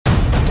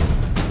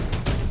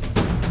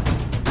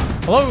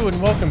Hello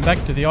and welcome back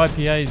to the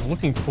IPA's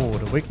Looking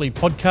Forward, a weekly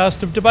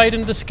podcast of debate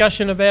and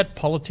discussion about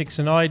politics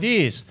and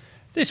ideas.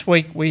 This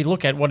week we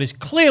look at what is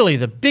clearly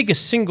the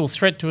biggest single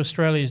threat to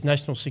Australia's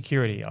national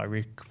security. I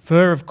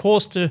refer, of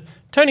course, to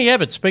Tony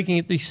Abbott speaking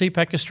at the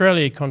CPAC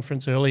Australia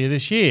conference earlier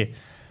this year,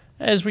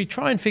 as we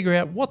try and figure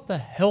out what the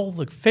hell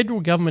the federal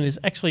government is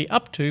actually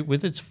up to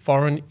with its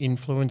foreign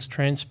influence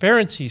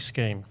transparency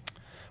scheme.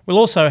 We'll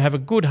also have a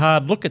good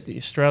hard look at the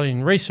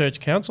Australian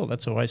Research Council,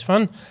 that's always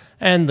fun,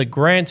 and the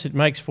grants it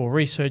makes for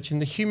research in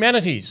the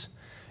humanities.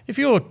 If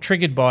you're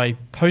triggered by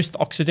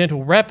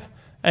post-Occidental rap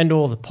and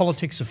or the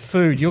politics of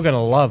food, you're going to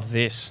love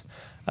this.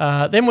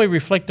 Then we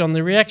reflect on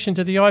the reaction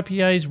to the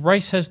IPA's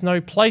Race Has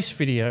No Place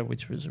video,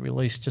 which was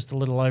released just a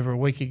little over a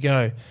week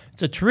ago.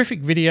 It's a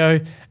terrific video,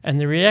 and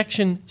the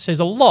reaction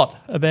says a lot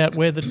about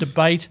where the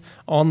debate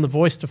on the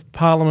voice of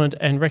Parliament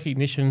and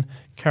recognition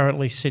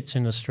currently sits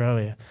in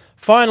Australia.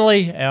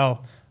 Finally, our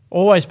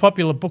always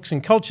popular books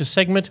and culture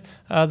segment,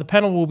 the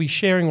panel will be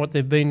sharing what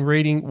they've been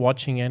reading,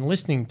 watching and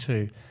listening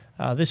to.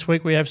 This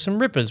week we have some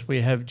rippers.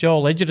 We have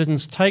Joel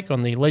Edgerton's take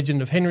on the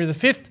legend of Henry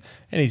V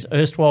and his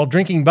erstwhile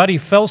drinking buddy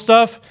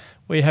Falstaff.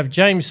 We have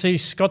James C.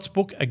 Scott's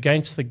book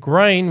Against the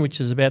Grain,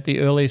 which is about the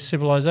earliest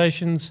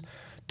civilizations.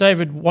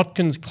 David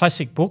Watkins'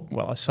 classic book,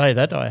 well, I say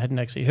that, I hadn't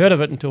actually heard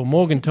of it until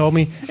Morgan told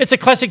me. It's a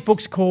classic book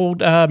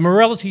called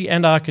Morality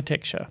and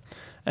Architecture.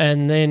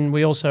 And then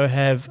we also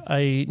have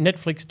a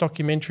Netflix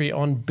documentary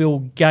on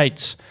Bill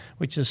Gates,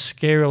 which is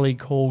scarily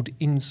called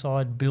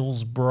Inside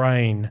Bill's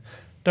Brain.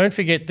 Don't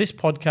forget, this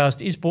podcast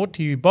is brought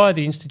to you by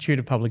the Institute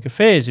of Public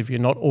Affairs. If you're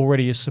not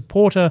already a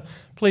supporter,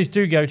 please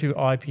do go to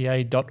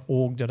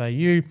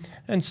ipa.org.au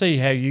and see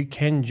how you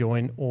can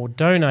join or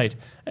donate.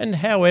 And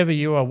however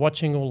you are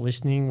watching or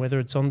listening, whether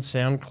it's on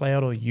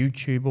SoundCloud or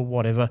YouTube or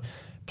whatever,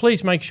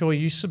 please make sure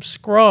you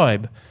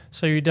subscribe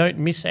so you don't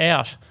miss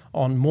out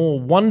on more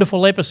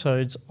wonderful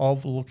episodes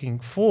of Looking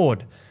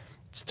Forward.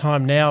 It's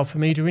time now for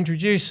me to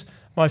introduce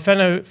my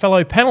fellow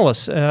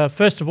panellists.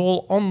 First of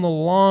all, on the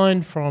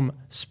line from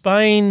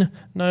Spain,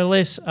 no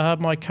less,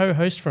 my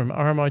co-host from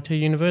RMIT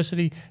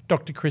University,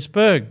 Dr. Chris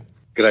Berg.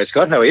 G'day,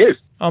 Scott. How are you?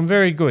 I'm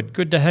very good.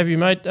 Good to have you,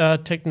 mate.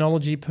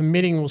 Technology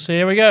permitting, we'll see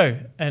how we go.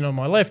 And on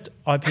my left,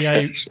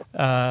 IPA,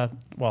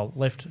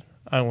 left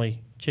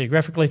only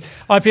geographically,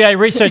 IPA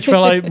Research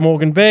Fellow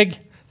Morgan Begg.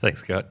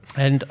 Thanks, Scott.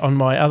 And on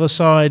my other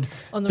side...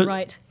 On the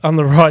right. On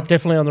the right,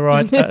 definitely on the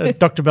right,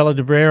 Dr. Bella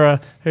de Brera,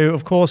 who,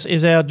 of course,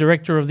 is our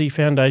Director of the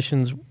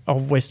Foundations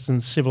of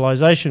Western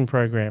Civilization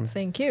program.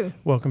 Thank you.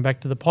 Welcome back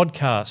to the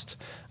podcast.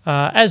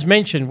 As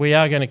mentioned, we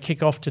are going to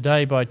kick off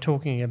today by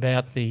talking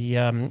about the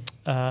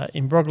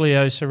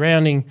imbroglio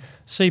surrounding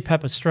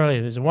CPAP Australia.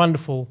 There's a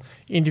wonderful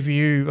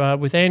interview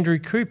with Andrew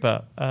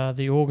Cooper,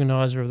 the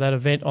organiser of that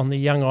event, on the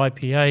Young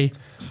IPA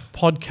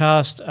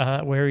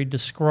podcast, where he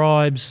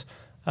describes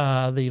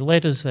the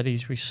letters that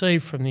he's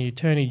received from the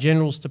Attorney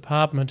General's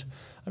Department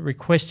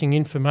requesting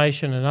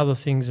information and other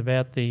things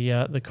about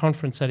the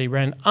conference that he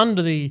ran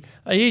under the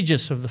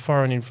aegis of the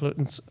Foreign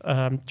Influence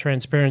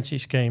Transparency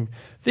Scheme.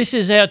 This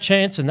is our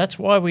chance, and that's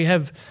why we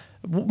have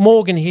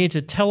Morgan here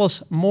to tell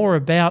us more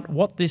about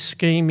what this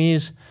scheme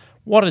is,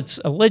 what it's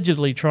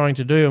allegedly trying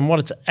to do, and what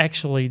it's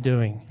actually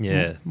doing.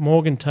 Yeah.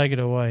 Morgan, take it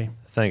away.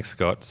 Thanks,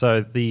 Scott.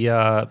 So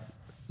the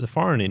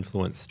Foreign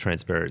Influence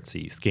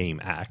Transparency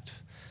Scheme Act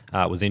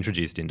was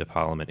introduced into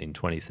Parliament in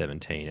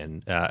 2017,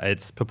 and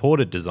its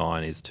purported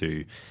design is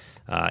to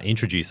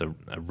introduce a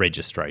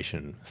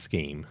registration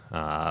scheme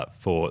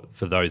for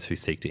those who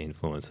seek to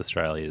influence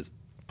Australia's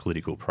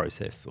political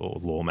process or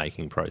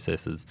lawmaking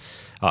processes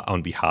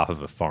on behalf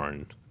of a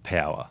foreign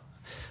power.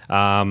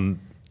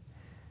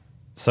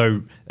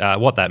 So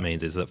what that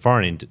means is that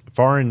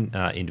foreign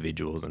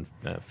individuals and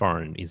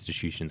foreign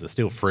institutions are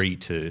still free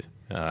to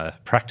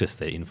practice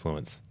their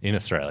influence in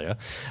Australia,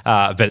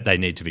 but they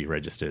need to be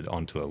registered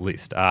onto a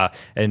list.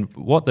 And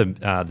what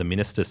the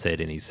minister said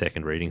in his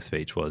second reading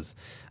speech was,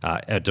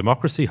 our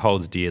democracy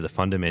holds dear the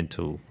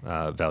fundamental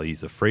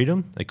values of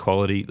freedom,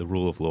 equality, the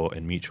rule of law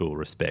and mutual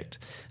respect.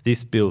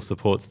 This bill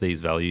supports these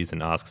values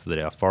and asks that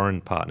our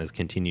foreign partners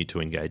continue to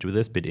engage with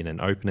us, but in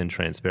an open and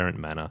transparent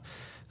manner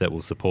that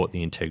will support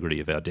the integrity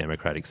of our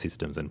democratic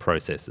systems and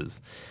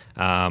processes.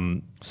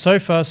 So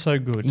far, so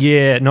good.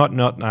 Yeah,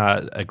 not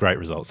a great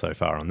result so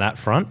far on that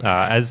front.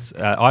 As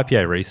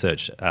IPA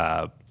research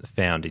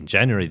found in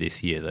January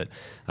this year,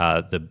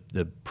 that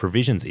the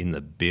provisions in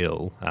the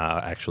bill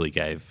actually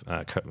gave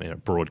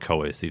broad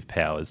coercive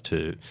powers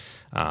to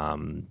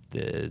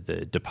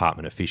the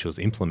department officials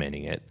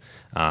implementing it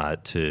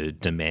to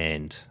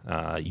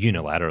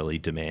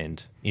unilaterally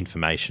demand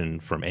information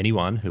from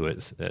anyone who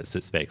it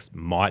suspects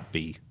might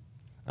be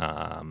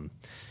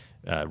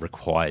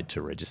required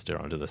to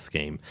register under the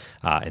scheme,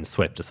 and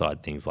swept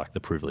aside things like the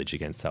privilege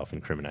against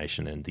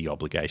self-incrimination and the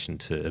obligation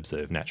to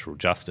observe natural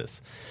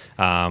justice.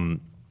 And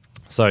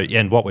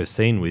what we've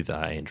seen with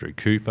Andrew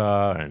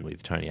Cooper and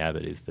with Tony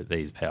Abbott is that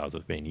these powers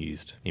have been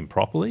used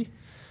improperly.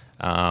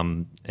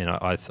 And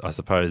I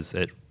suppose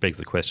it begs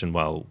the question,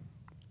 well,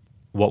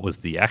 what was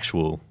the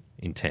actual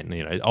intent.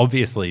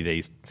 Obviously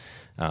these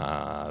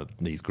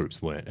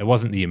groups weren't. It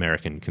wasn't the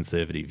American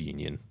Conservative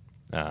Union,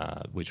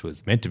 which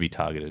was meant to be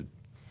targeted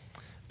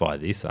by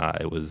this.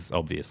 It was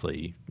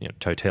obviously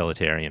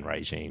totalitarian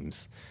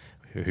regimes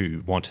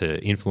who want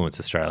to influence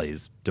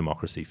Australia's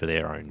democracy for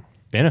their own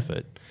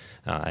benefit,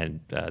 and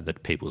the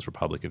People's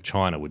Republic of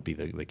China would be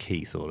the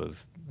key sort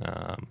of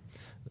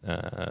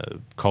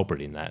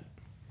culprit in that.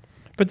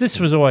 But this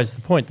was always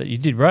the point that you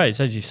did raise,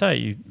 as you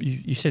say.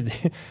 You said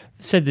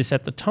this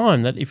at the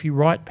time, that if you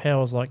write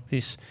powers like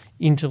this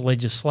into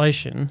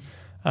legislation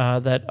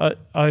that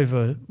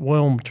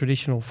overwhelm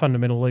traditional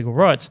fundamental legal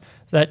rights,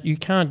 that you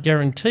can't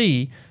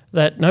guarantee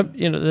that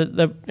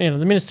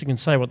the minister can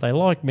say what they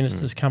like.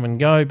 Ministers come and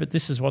go, but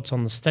this is what's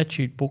on the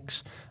statute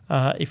books.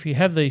 If you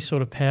have these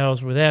sort of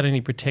powers without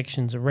any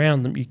protections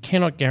around them, you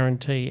cannot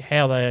guarantee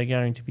how they are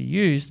going to be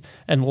used.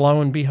 And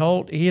lo and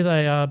behold, here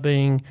they are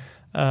being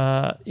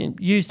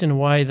used in a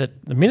way that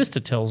the minister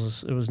tells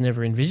us it was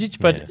never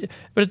envisaged. But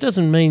it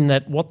doesn't mean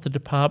that what the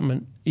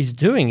department is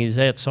doing is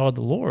outside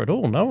the law at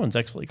all. No one's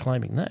actually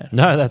claiming that.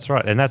 No, that's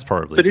right, and that's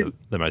probably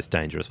the most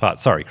dangerous part.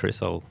 Sorry,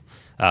 Chris. I'll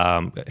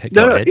go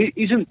ahead.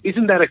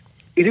 Isn't that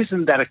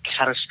a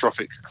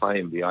catastrophic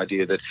claim? The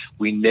idea that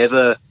we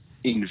never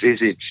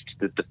envisaged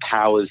that the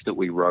powers that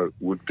we wrote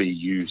would be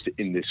used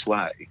in this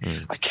way.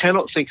 I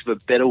cannot think of a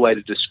better way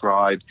to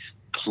describe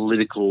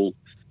political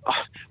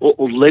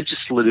or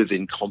legislative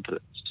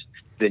incompetence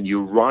than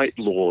you write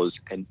laws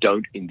and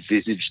don't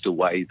envisage the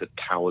way that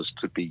powers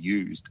could be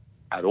used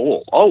at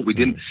all. We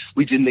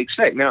didn't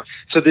expect. Now,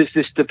 so there's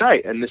this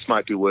debate, and this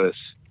might be worth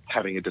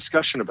having a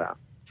discussion about.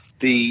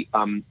 The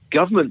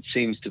government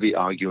seems to be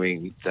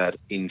arguing that,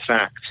 in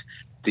fact,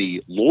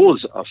 the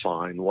laws are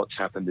fine. What's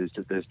happened is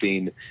that there's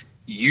been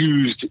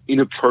used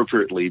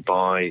inappropriately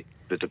by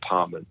the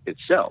department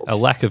itself. A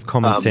lack of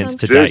common sense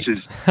to date.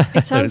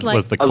 It sounds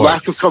like a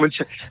lack of common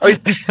sense.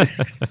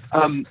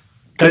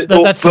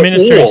 That's the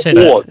minister who said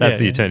that. That's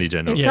the Attorney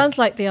General. It sounds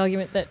like the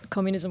argument that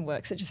communism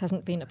works. It just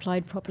hasn't been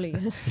applied properly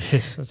yet.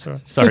 Yes, that's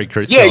right. Sorry,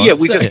 Chris.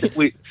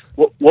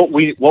 What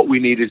we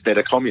need is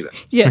better communism.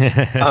 Yes.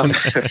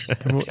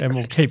 And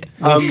we'll keep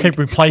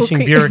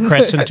replacing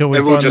bureaucrats until we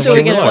find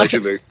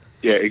the right.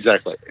 Yeah,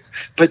 exactly.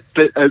 But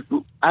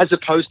as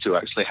opposed to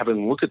actually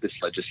having a look at this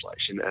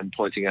legislation and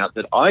pointing out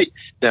that I'm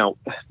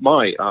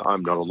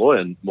not a lawyer,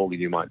 and Morgan,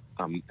 you might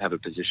have a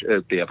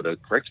position, be able to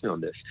correct me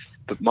on this.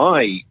 But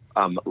my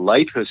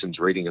layperson's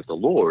reading of the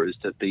law is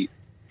that the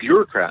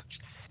bureaucrats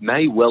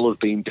may well have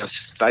been just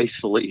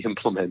faithfully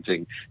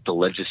implementing the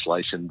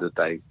legislation that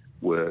they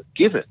were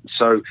given.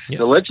 So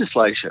the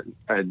legislation,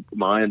 and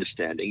my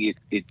understanding,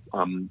 it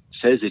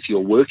says if you're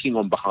working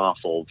on behalf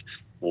of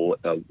or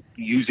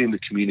using the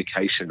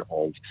communication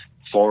of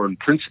foreign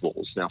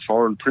principals. Now,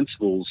 foreign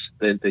principals,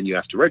 then you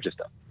have to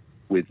register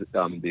with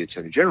the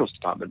Attorney General's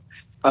Department.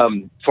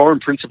 Foreign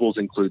principals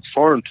includes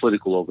foreign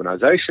political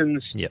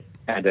organizations,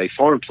 and a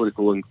foreign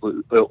political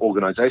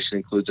organization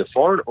includes a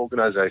foreign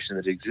organization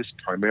that exists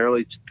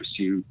primarily to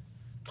pursue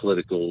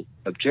political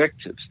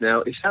objectives.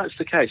 Now, if that's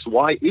the case,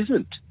 why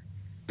isn't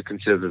the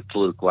Conservative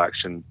Political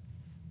Action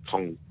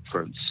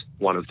Conference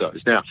one of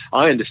those? Now,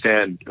 I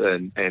understand,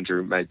 and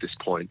Andrew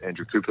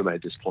Cooper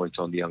made this point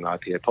on the Young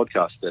IPA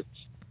podcast, that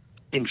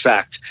in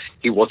fact,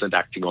 he wasn't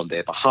acting on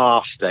their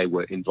behalf. They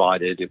were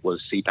invited. It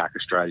was CPAC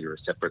Australia, a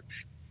separate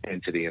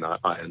entity, and I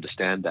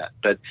understand that.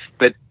 But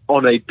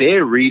on a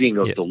bare reading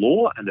of the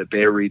law and a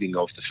bare reading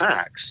of the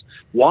facts,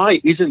 why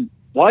isn't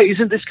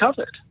this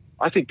covered?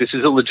 I think this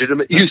is a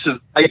legitimate use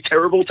of a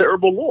terrible,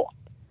 terrible law.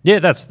 Yeah,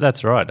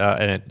 that's right,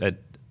 and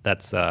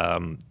that's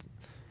the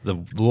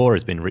law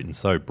has been written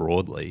so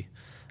broadly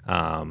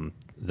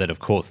that, of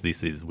course,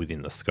 this is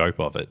within the scope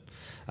of it,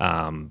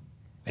 and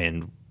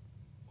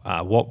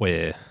what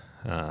we're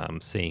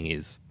seeing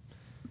is...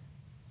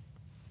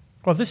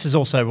 Well, this is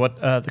also what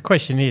the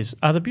question is.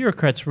 Are the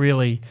bureaucrats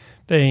really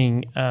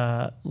being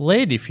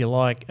led, if you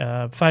like?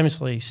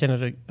 Famously,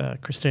 Senator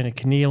Christina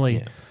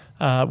Keneally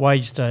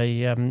waged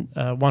a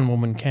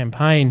one-woman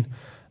campaign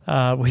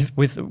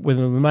with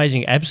an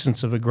amazing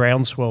absence of a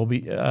groundswell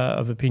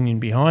of opinion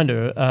behind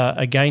her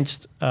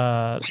against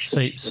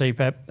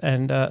CPAC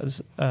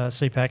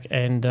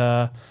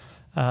and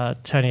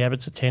Tony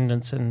Abbott's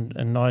attendance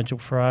and Nigel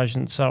Farage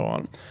and so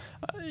on.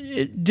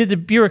 Did the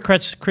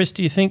bureaucrats, Chris,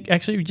 do you think,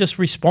 actually just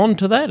respond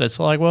to that? It's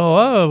like,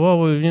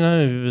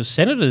 the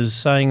senators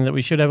saying that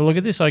we should have a look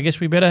at this. I guess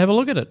we better have a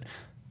look at it.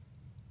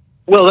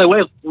 Well,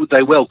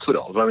 they well could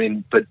have. I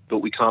mean, but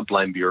we can't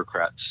blame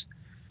bureaucrats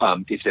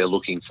if they're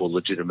looking for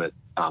legitimate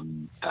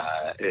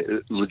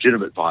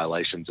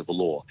violations of a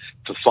law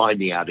for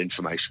finding out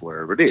information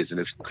wherever it is. And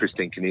if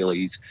Christine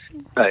Keneally's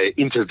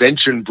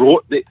intervention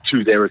brought it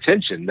to their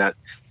attention, that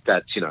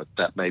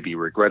may be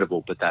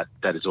regrettable, but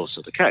that is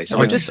also the case.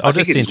 I'll just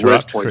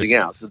interrupt, pointing Chris,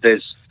 out that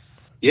there's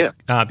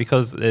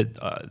because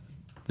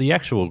the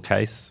actual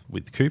case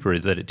with Cooper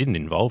is that it didn't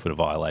involve a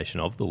violation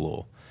of the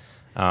law.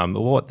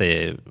 What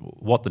the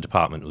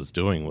department was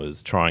doing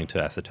was trying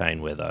to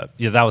ascertain whether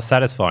they were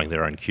satisfying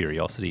their own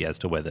curiosity as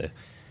to whether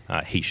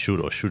he should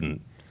or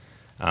shouldn't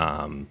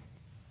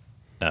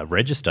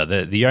register.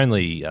 The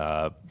only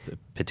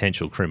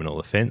potential criminal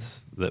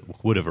offence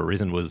that would have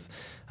arisen was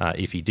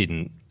if he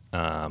didn't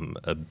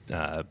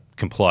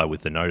comply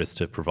with the notice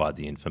to provide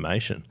the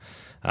information.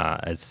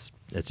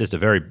 It's just a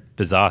very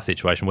bizarre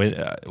situation.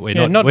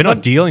 We're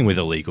not dealing with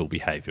illegal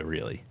behaviour,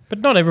 really. But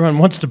not everyone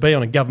wants to be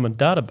on a government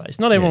database.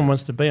 Not everyone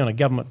wants to be on a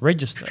government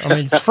register. I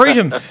mean,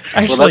 freedom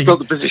actually... Well, that's not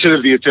the position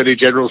of the Attorney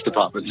General's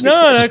Department.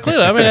 No,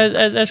 clearly. I mean,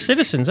 as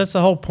citizens, that's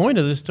the whole point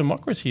of this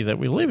democracy that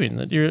we live in,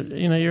 that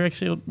you're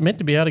actually meant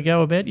to be able to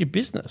go about your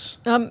business.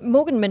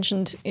 Morgan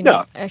mentioned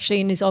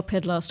actually in his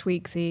op-ed last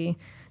week a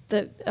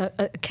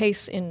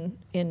case in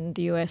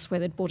the US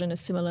where they'd brought in a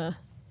similar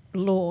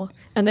law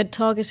and they'd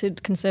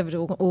targeted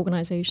conservative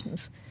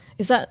organisations.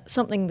 Is that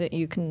something that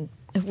you can...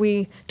 do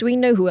we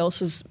know who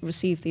else has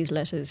received these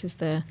letters? Is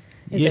there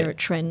a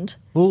trend?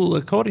 Well,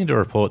 according to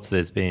reports,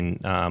 there's been...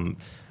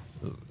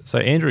 so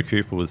Andrew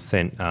Cooper was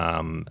sent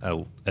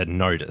a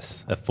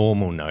notice, a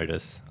formal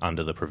notice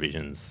under the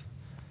provisions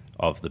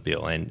of the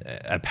bill, and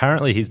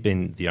apparently he's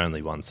been the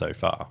only one so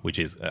far, which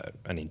is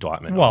an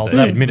indictment of the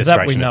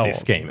administration of this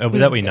scheme.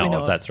 That we know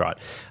of, that's right.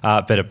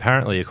 But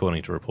apparently,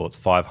 according to reports,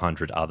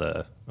 500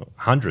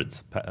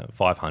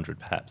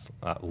 perhaps,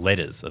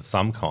 letters of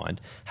some kind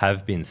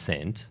have been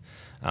sent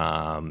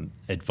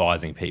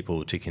advising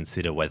people to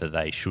consider whether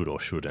they should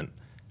or shouldn't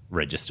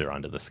register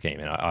under the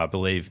scheme. And I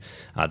believe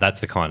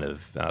that's the kind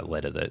of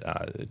letter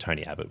that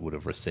Tony Abbott would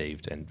have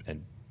received.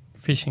 And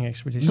Fishing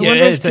expedition. Do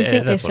you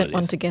think they sent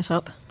one to Get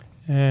Up?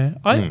 Yeah,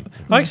 I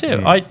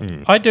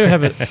do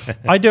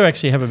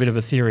actually have a bit of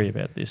a theory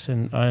about this,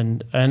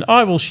 and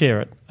I will share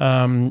it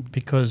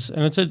because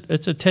it's a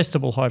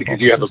testable hypothesis.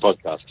 Because you have a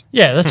podcast.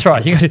 Yeah, that's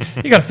right. You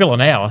got to fill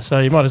an hour, so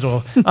you might as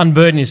well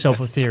unburden yourself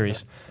with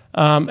theories.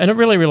 And it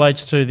really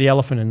relates to the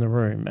elephant in the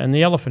room, and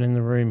the elephant in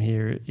the room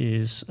here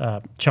is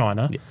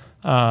China,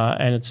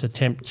 and its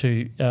attempt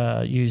to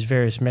use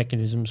various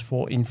mechanisms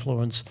for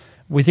influence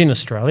within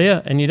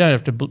Australia, and you don't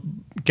have to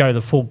go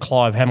the full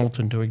Clive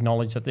Hamilton to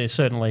acknowledge that there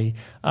certainly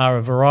are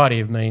a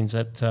variety of means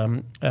that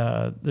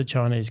the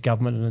Chinese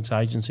government and its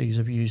agencies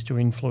have used to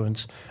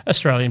influence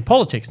Australian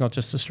politics, not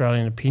just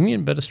Australian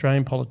opinion, but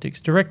Australian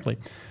politics directly.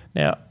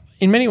 Now,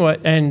 in many ways,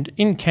 and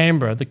in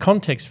Canberra, the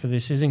context for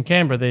this is in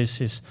Canberra there's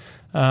this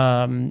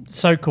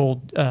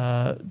so-called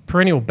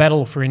perennial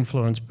battle for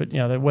influence, but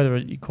whether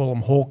you call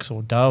them hawks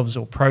or doves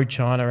or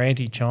pro-China,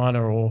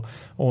 anti-China,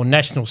 or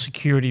national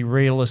security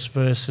realists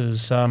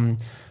versus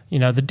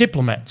the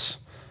diplomats,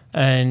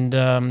 and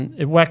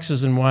it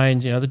waxes and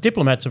wanes. The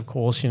diplomats, of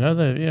course, they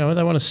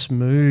want to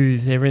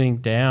smooth everything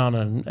down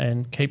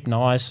and keep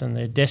nice, and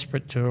they're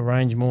desperate to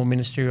arrange more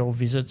ministerial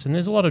visits, and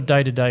there's a lot of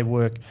day-to-day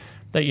work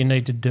that you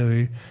need to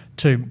do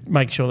to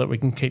make sure that we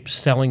can keep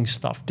selling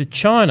stuff to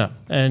China.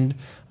 And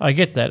I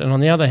get that. And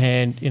on the other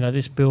hand,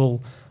 this bill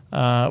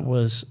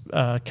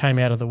came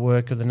out of the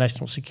work of the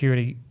National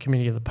Security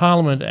Committee of the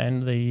Parliament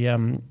and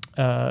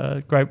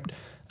the great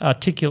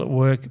articulate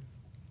work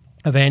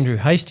of Andrew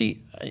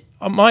Hastie.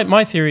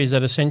 My theory is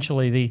that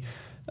essentially the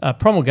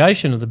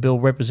promulgation of the bill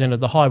represented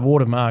the high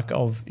watermark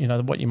of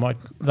what you might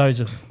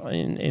those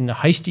in the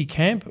Hastie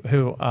camp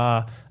who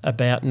are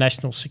about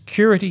national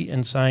security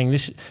and saying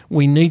this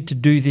we need to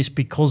do this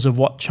because of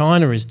what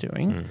China is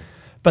doing.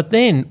 But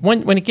then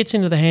when it gets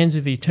into the hands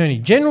of the Attorney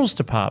General's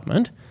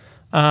Department,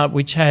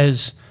 which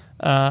has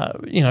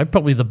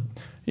probably the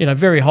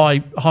very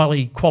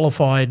highly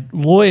qualified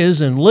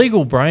lawyers and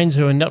legal brains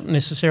who are not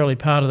necessarily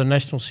part of the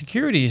national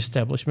security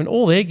establishment,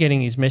 all they're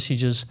getting is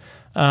messages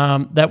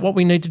that what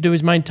we need to do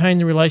is maintain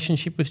the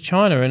relationship with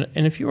China.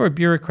 And if you're a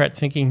bureaucrat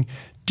thinking,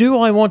 do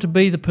I want to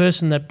be the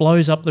person that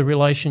blows up the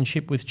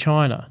relationship with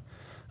China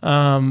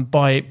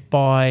by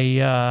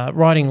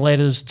writing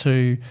letters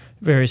to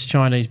various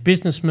Chinese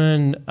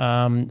businessmen,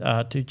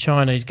 to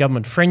Chinese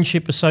government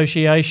friendship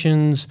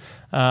associations,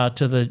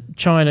 to the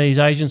Chinese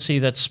agency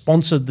that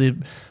sponsored the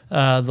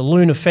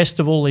Lunar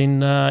Festival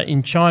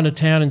in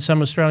Chinatown in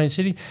some Australian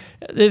city?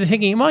 They're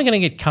thinking, am I going to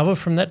get cover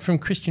from that from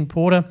Christian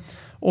Porter?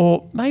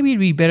 Or maybe it'd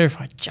be better if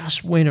I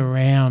just went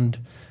around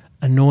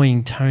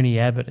annoying Tony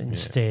Abbott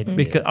instead. Yeah.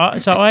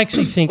 Because I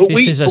actually think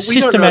this is a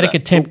systematic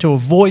attempt to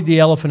avoid the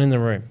elephant in the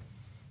room.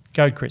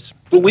 Go, Chris.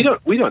 Well, we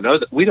don't know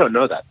that. We don't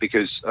know that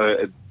because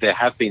there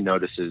have been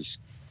notices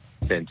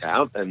sent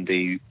out, and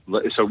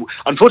so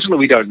unfortunately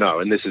we don't know.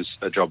 And this is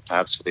a job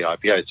perhaps for the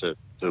IPA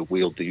to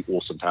wield the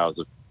awesome powers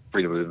of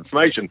freedom of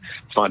information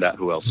to find out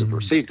who else have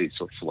received these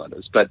sorts of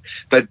letters. But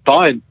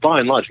by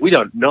and large, we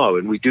don't know,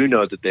 and we do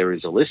know that there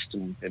is a list,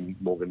 and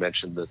Morgan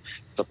mentioned that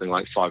something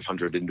like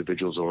 500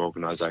 individuals or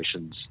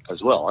organisations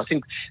as well. I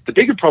think the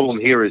bigger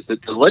problem here is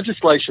that the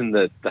legislation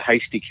that the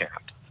Hastie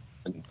camp,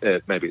 and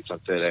maybe it's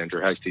unfair to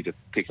Andrew Hastie to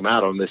pick him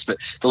out on this, but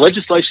the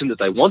legislation that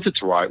they wanted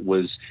to write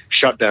was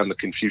shut down the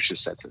Confucius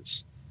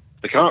Centres.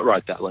 They can't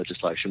write that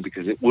legislation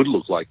because it would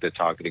look like they're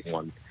targeting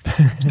one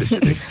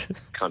specific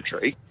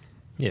country.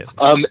 Yeah.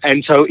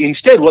 And so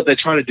instead what they're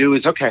trying to do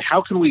is, okay,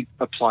 how can we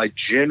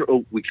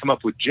we come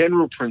up with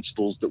general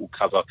principles that will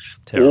cover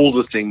all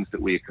the things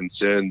that we are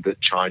concerned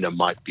that China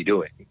might be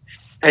doing.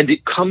 And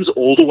it comes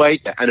all the way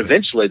down, and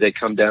eventually they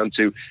come down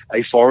to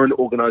a foreign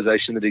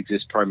organization that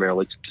exists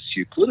primarily to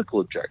pursue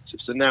political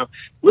objectives. And now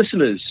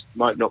listeners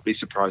might not be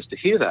surprised to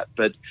hear that,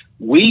 but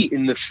we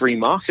in the free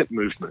market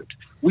movement,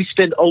 we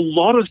spend a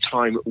lot of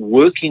time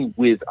working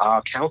with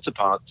our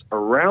counterparts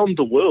around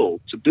the world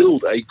to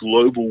build a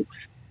global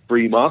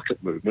free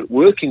market movement,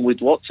 working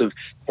with lots of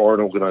foreign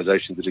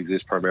organizations that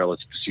exist primarily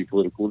to pursue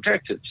political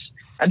objectives.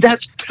 And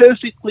that's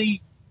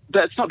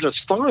not just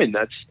fine,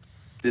 that's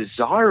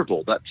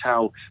desirable. That's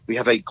how we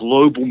have a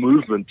global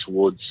movement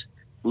towards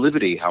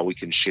liberty, how we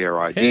can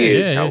share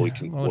ideas, how we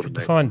can if you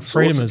define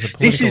freedom as a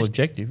political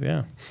objective,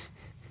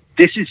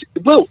 This is,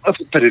 well,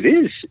 but it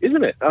is,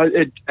 isn't it?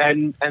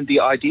 And the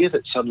idea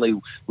that suddenly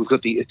we've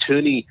got the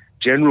Attorney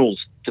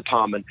General's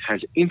Department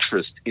has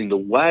interest in the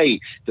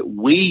way that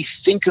we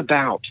think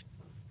about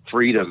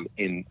freedom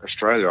in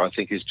Australia, I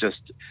think is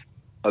just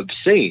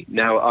obscene.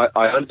 Now,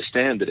 I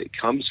understand that it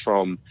comes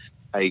from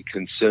a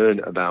concern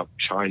about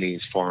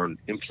Chinese foreign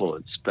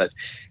influence, but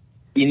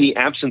in the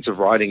absence of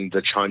writing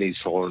the Chinese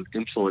Foreign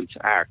Influence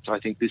Act, I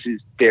think this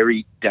is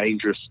very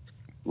dangerous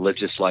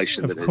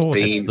legislation that has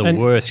been the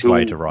worst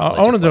way to write legislation.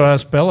 I wanted to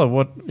ask Bella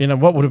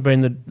what would have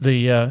been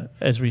the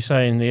as we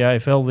say in the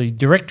AFL, the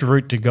direct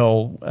route to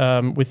goal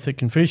with the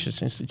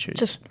Confucius Institute.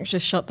 Just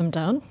shut them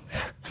down.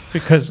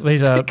 Because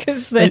these are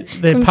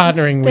they're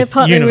partnering with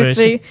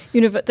universities.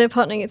 They're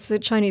partnering. It's the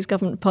Chinese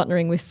government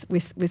partnering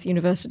with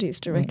universities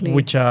directly,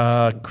 which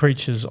are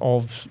creatures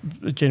of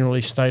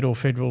generally state or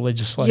federal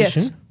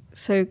legislation. Yes.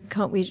 So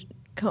can't we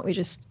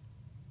just?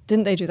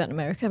 Didn't they do that in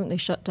America? Haven't they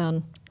shut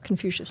down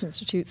Confucius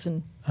Institutes?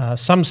 And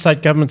some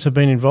state governments have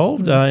been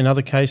involved. In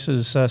other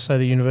cases, say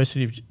the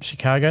University of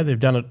Chicago, they've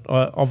done it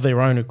of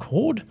their own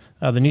accord.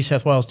 The New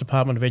South Wales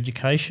Department of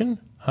Education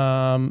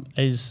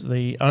is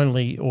the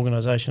only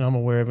organisation I'm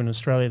aware of in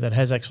Australia that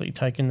has actually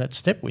taken that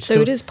step.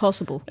 It is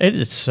possible. It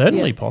is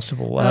certainly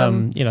possible.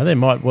 There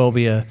might well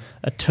be a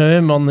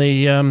term on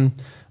the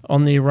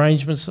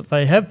arrangements that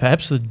they have.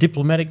 Perhaps the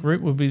diplomatic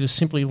route would be to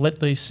simply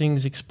let these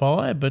things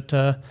expire, but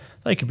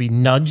they could be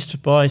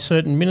nudged by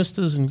certain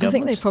ministers and governments. I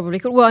think they probably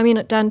could. Well, I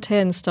mean, Dan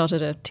Tehan has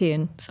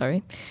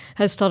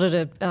started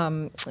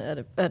a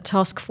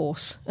task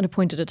force and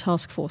appointed a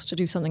task force to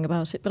do something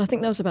about it. But I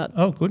think that was about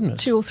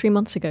 2 or 3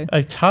 months ago.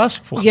 A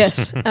task force?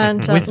 Yes,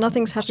 and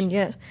nothing's happened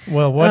yet.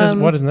 Well, why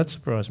doesn't that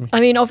surprise me?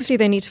 I mean, obviously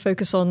they need to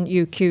focus on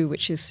UQ,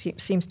 which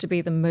seems to be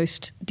the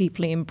most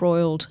deeply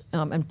embroiled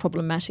and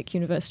problematic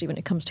university when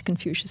it comes to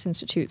Confucius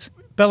Institutes.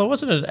 Bella,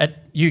 wasn't it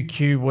at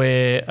UQ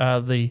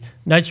where the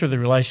nature of the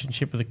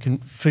relationship with the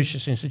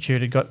Confucius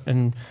Institute had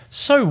gotten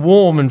so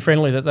warm and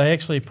friendly that they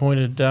actually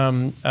appointed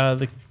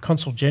the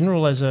Consul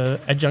General as an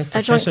adjunct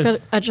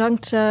professor?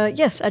 Adjunct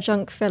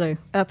fellow,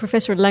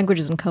 professor of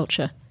languages and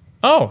culture.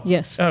 Oh,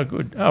 yes. Oh,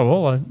 good.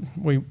 Oh, well,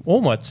 we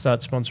all might start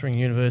sponsoring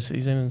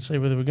universities then and see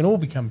whether we can all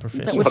become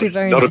professors. That would be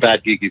very not nice. a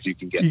bad gig if you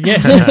can get it.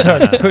 Yes,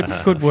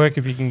 could work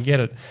if you can get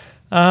it.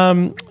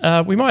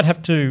 We might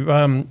have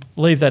to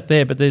leave that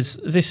there, but this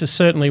is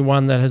certainly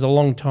one that has a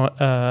long time.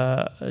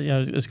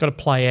 It's got to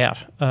play out.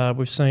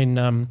 We've seen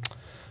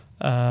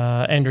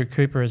Andrew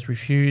Cooper has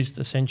refused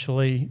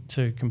essentially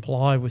to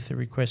comply with the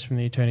request from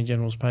the Attorney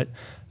General's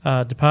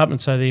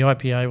department, so the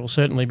IPA will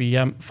certainly be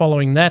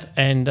following that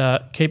and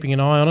keeping an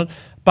eye on it.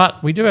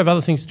 But we do have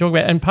other things to talk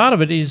about, and part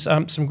of it is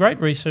some great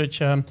research,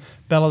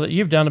 Bella, that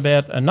you've done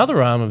about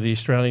another arm of the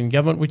Australian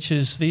government, which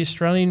is the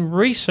Australian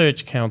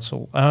Research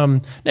Council. Now,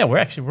 we're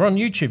on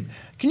YouTube.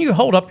 Can you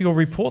hold up your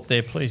report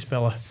there, please,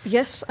 Bella?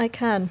 Yes, I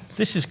can.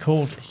 This is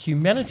called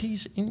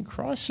Humanities in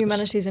Crisis.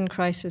 Humanities in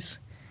Crisis.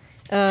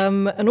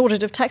 An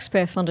audit of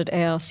taxpayer-funded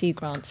ARC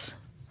grants,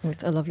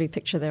 with a lovely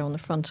picture there on the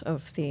front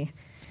of the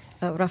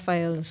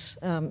Raphael's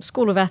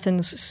School of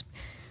Athens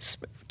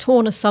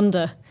torn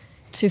asunder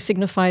to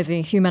signify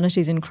the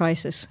humanities in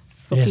crisis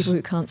for people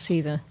who can't see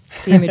the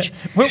image.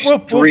 we'll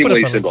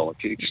extremely symbolic.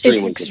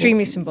 It's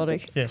extremely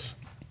symbolic. Yes.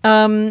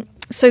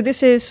 So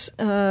this is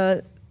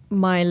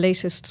my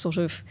latest sort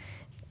of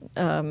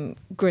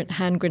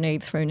hand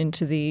grenade thrown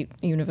into the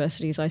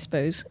universities, I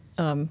suppose.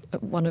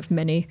 One of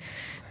many.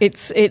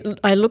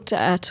 I looked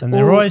at, and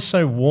they're always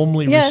so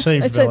warmly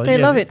received. They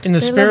love it. In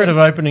the spirit of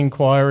open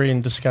inquiry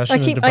and discussion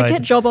and debate. I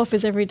get job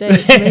offers every day.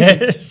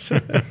 It's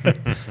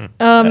amazing.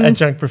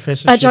 Adjunct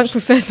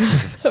professor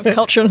of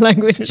culture and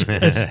language.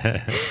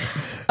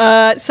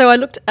 So I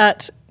looked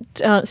at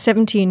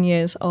 17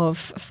 years of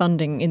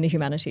funding in the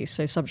humanities,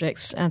 so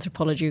subjects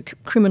anthropology,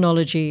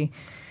 criminology,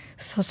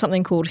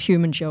 something called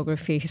human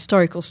geography,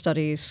 historical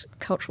studies,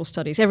 cultural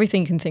studies,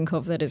 everything you can think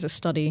of that is a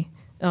study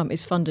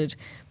is funded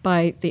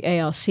by the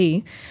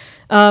ARC.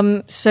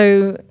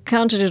 So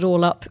counted it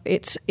all up,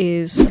 it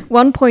is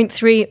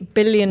 $1.3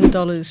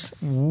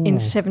 billion in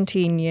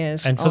 17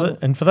 years.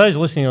 And for those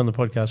listening on the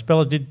podcast,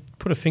 Bella did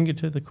put a finger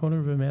to the corner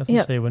of her mouth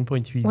and say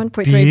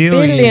 $1.3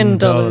 billion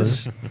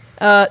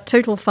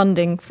total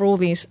funding for all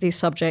these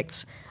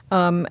subjects.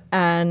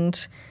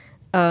 And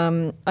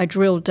I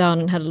drilled down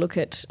and had a look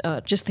at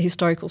just the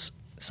historical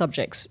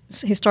subjects,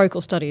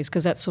 historical studies,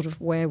 because that's sort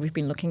of where we've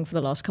been looking for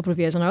the last couple of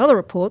years in our other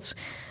reports.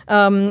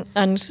 And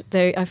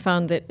I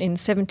found that in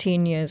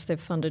 17 years they've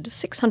funded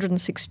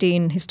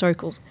 616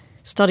 historical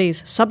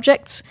studies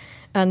subjects,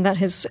 and that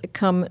has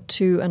come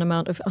to an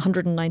amount of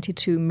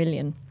 192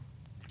 million.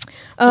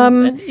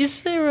 And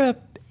is there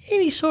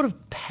any sort of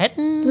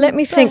pattern, let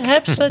me think,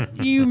 perhaps, that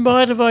you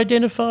might have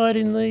identified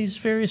in these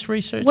various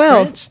research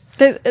grants?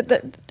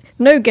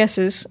 No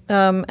guesses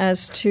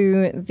as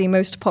to the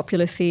most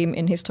popular theme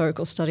in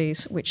historical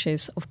studies, which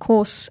is, of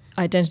course,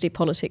 identity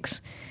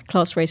politics,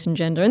 class, race, and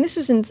gender. And this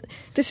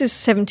is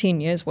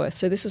 17 years worth,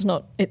 so this is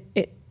not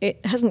it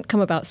hasn't come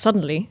about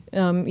suddenly.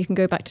 You can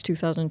go back to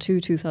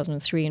 2002,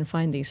 2003, and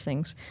find these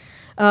things.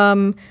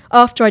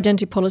 After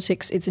identity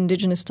politics, it's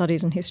Indigenous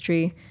studies and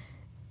history.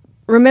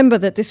 Remember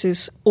that this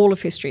is all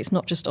of history. It's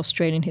not just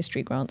Australian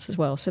history grants as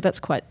well. So that's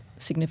quite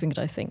significant,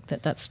 I think,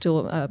 that's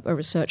still a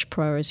research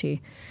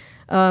priority.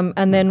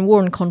 And then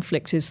war and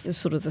conflict is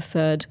sort of the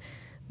third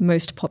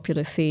most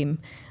popular theme.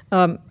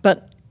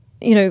 But,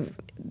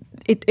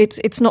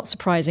 it's not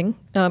surprising.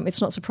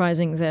 It's not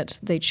surprising that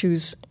they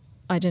choose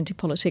identity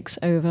politics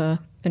over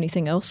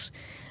anything else,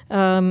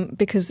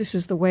 because this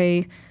is the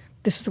way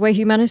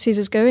humanities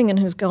is going and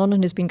has gone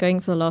and has been going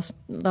for the last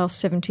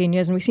 17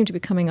 years, and we seem to be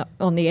coming up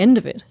on the end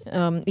of it,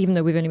 even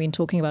though we've only been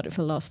talking about it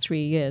for the last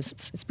 3 years.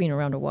 It's been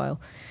around a while.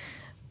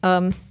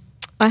 I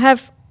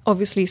have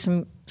obviously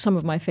some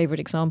of my favourite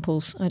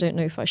examples. I don't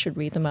know if I should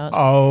read them out.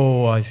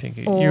 Oh, I think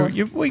we can have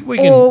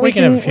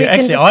a few.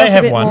 Actually, I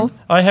have one. More.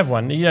 I have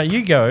one.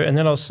 You go, and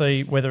then I'll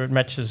see whether it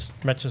matches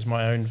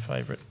my own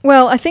favourite.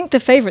 Well, I think the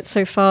favourite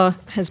so far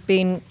has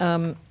been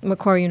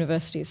Macquarie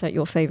University. Is that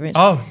your favourite?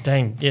 Oh,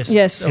 dang, yes.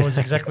 Yes. That was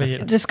exactly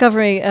it.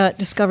 Discovery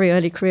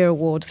Early Career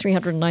Award,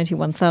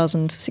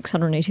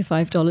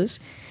 $391,685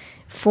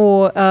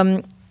 for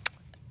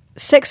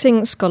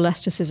sexing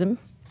scholasticism,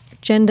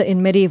 Gender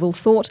in Medieval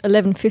Thought,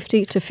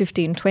 1150 to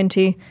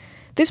 1520.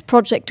 This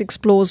project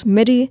explores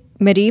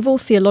medieval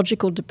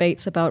theological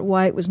debates about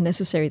why it was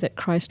necessary that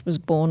Christ was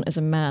born as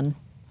a man.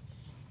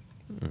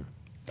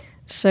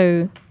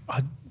 So,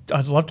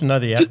 I'd love to know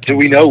the outcome. Do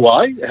we know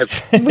why?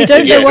 We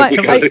don't know why.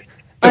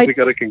 Have we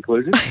got a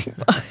conclusion?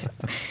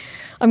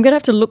 I'm going to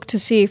have to look to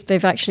see if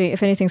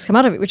anything's come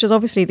out of it, which is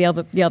obviously the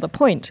other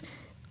point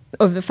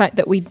of the fact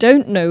that we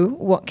don't know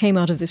what came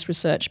out of this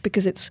research,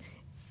 because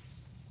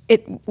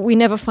we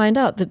never find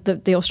out.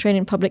 The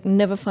Australian public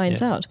never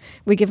finds out.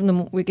 We give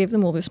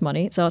them all this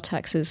money. It's our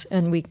taxes,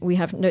 and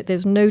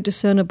there's no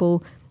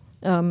discernible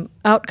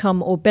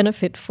outcome or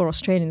benefit for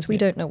Australians. We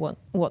don't know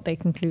what they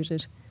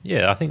concluded.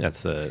 Yeah, I think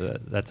that's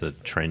a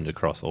trend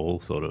across all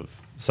sort of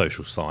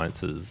social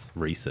sciences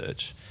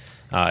research.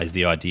 Is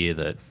the idea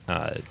that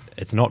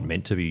it's not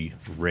meant to be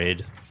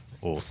read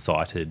or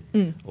cited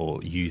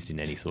or used in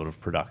any sort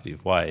of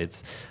productive way.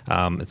 It's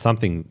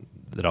something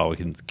that I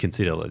would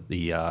consider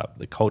the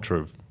culture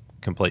of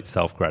complete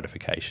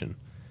self-gratification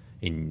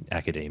in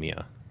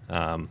academia.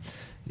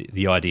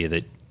 The idea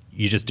that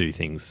you just do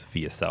things for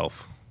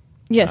yourself.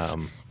 Yes,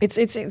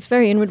 it's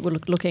very inward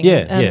looking.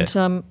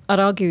 And I'd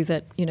argue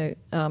that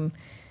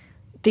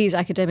these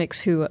academics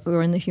who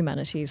are in the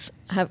humanities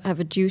have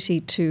a duty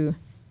to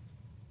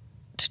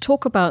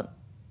talk about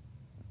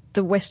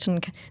the Western.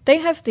 They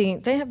have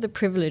the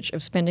privilege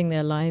of spending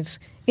their lives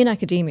in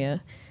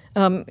academia.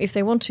 If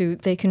they want to,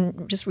 they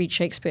can just read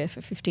Shakespeare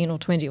for 15 or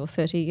 20 or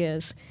 30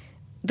 years.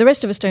 The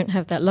rest of us don't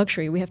have that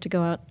luxury. We have to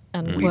go out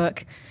and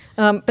work.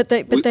 But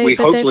they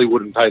hopefully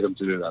wouldn't pay them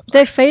to do that.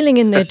 They're failing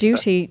in their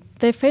duty.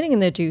 They're failing in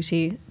their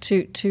duty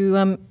to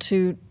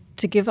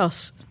give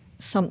us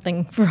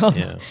something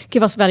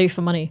give us value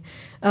for money.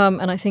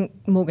 And I think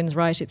Morgan's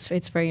right.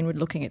 It's very inward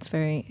looking. It's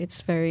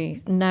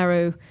very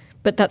narrow.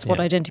 But that's what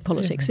identity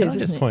politics is,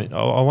 isn't it?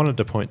 I wanted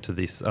to point to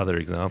this other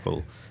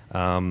example.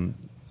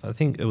 I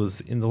think it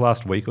was in the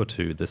last week or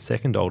two, the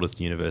second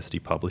oldest university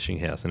publishing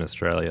house in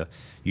Australia,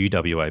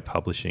 UWA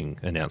Publishing,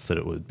 announced that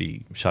it would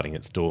be shutting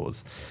its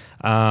doors.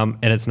 And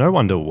it's no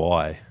wonder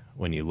why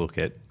when you look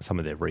at some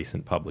of their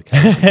recent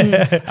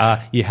publications.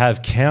 You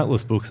have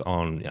countless books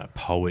on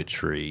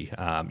poetry.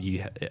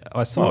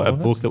 I saw a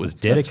book that was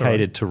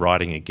dedicated to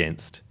writing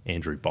against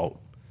Andrew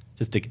Bolt,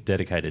 just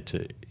dedicated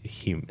to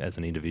him as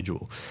an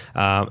individual.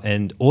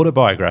 And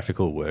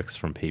autobiographical works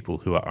from people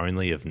who are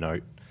only of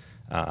note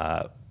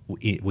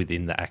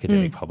within the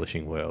academic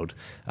publishing world,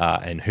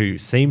 and who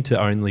seem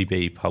to only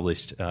be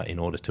published in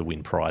order to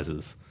win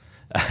prizes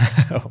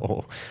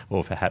or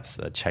perhaps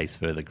chase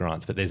further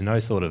grants. But there's no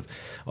sort of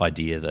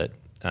idea that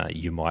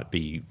you might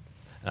be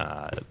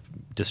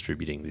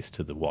distributing this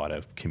to the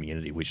wider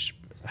community, which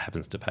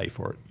happens to pay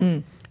for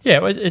it.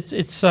 Yeah,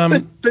 it's.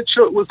 But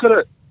sure,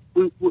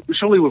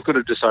 surely we've got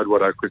to decide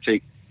what our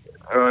critique.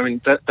 I mean,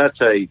 that's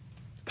a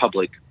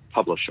public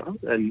publisher,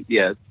 and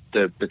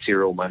the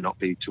material may not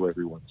be to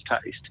everyone's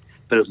taste,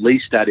 but at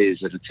least that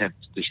is an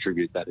attempt to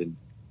distribute that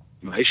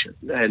information.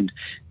 And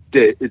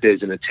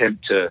there's an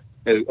attempt to,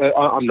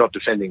 I'm not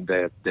defending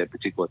their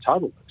particular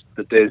title list,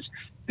 but there's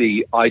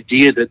the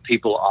idea that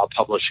people are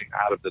publishing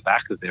out of the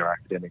back of their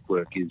academic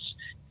work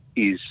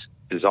is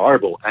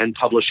desirable, and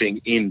publishing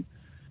in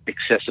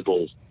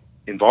accessible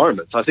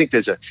environments. I think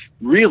there's a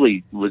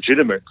really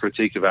legitimate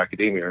critique of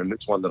academia, and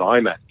it's one that I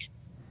make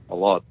a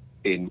lot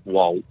in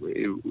while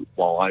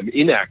I'm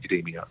in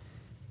academia,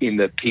 in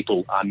that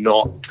people are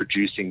not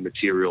producing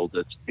material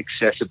that's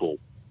accessible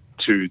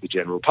to the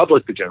general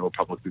public. The general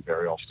public who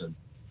very often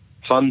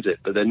funds it,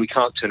 but then we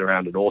can't turn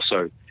around and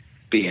also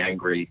be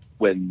angry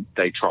when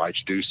they try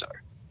to do so.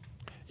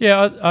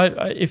 Yeah,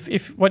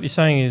 if what you're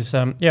saying is,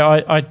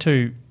 I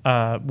too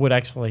would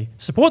actually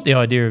support the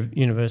idea of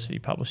university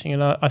publishing,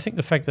 and I think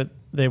the fact that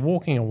they're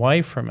walking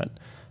away from it,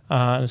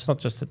 and it's not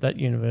just at that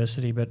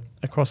university, but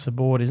across the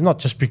board, is not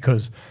just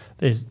because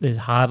there's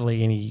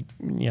hardly any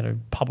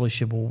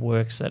publishable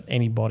works that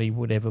anybody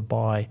would ever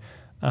buy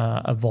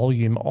a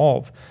volume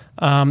of,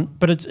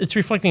 but it's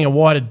reflecting a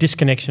wider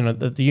disconnection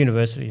that the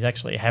universities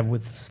actually have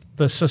with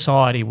the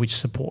society which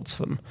supports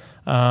them.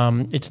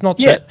 It's not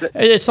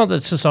that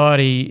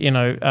society,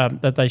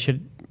 that they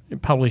should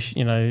publish,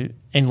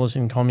 endless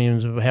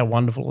encomiums of how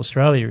wonderful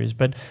Australia is,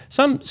 but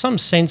some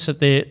sense that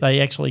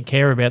they actually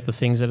care about the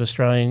things that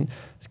Australians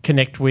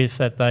connect with,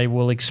 that they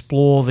will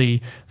explore the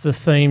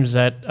themes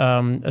that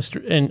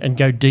and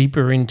go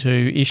deeper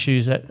into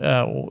issues that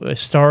or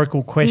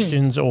historical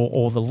questions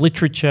or the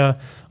literature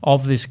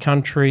of this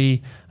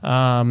country,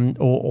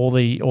 or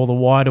the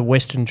wider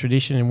Western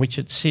tradition in which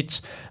it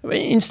sits.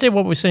 Instead,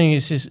 what we're seeing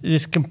is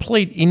this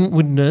complete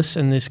inwardness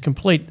and this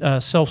complete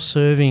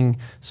self-serving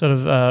sort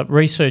of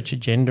research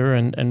agenda,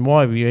 and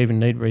why we even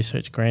need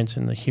research grants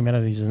in the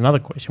humanities is another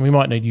question. We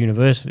might need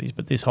universities,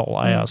 but this whole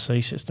ARC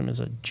system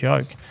is a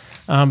joke.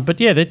 But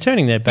yeah, they're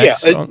turning their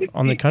backs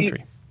on the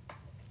country.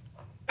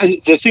 And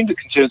the thing that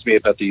concerns me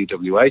about the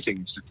UWA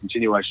thing is the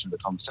continuation of the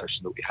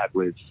conversation that we had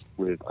with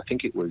I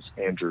think it was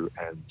Andrew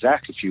and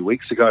Zach a few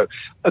weeks ago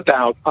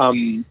about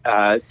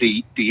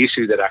the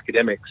issue that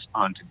academics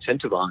aren't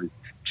incentivised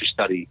to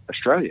study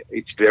Australia.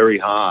 It's very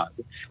hard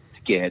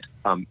to get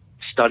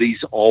studies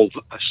of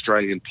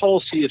Australian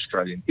policy,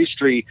 Australian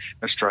history,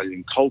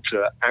 Australian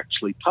culture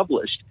actually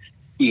published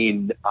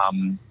in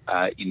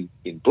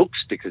books,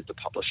 because the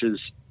publishers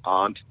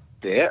aren't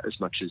there as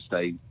much as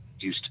they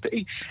used to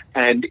be,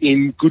 and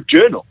in good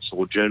journals,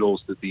 or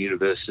journals that the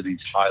universities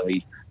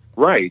highly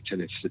rate.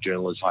 And if the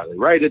journal is highly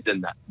rated,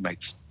 then that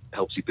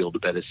helps you build a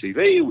better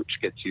CV, which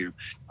gets you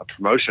a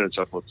promotion and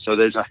so forth. So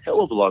there's a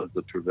hell of a lot of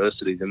the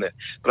perversities in there.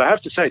 But I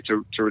have to say,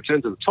 to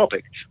return to the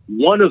topic,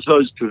 one of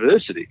those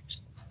perversities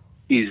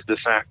is the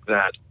fact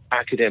that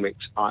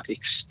academics are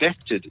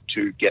expected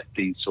to get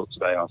these sorts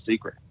of ARC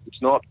grants.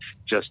 It's not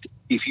just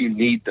if you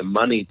need the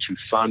money to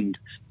fund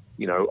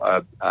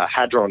a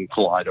Hadron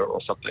Collider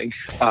or something,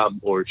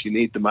 or if you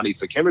need the money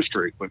for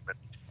chemistry equipment,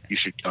 you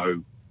should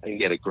go and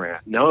get a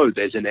grant. No,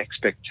 there's an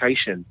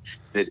expectation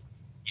that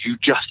you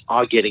just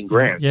are getting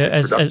grants. Yeah,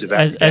 as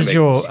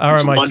your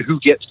RMIT, one who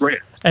gets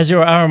grants. As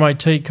your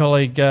RMIT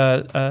colleague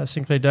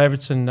Sinclair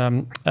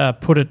Davidson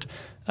put it,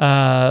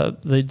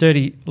 the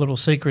dirty little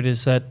secret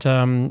is that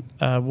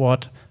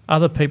what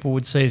other people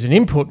would see as an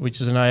input, which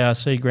is an ARC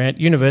grant,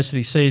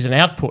 university sees an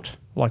output.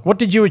 Like, what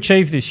did you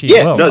achieve this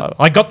year? Yeah,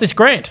 I got this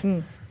grant.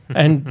 And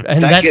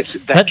that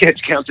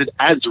gets counted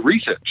as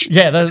research.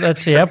 Yeah,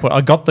 that's the output.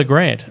 I got the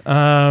grant.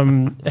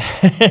 And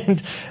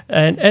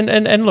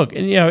look,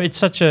 it's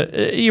such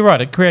a... You're right,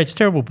 it creates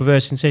terrible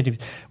perverse incentives.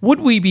 Would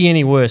we be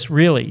any worse,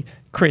 really,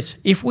 Chris,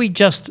 if we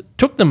just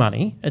took the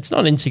money? It's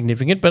not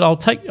insignificant, but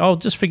I'll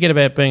just forget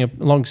about being a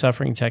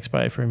long-suffering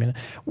taxpayer for a minute.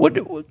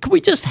 Could we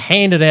just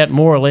hand it out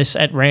more or less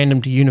at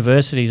random to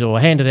universities, or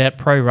hand it out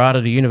pro rata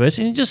to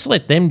universities, and just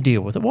let them deal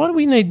with it? Why do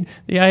we need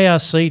the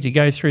ARC to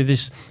go through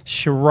this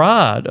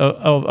charade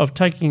of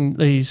taking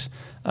these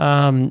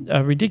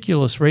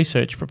ridiculous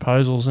research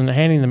proposals and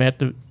handing them out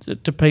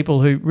to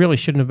people who really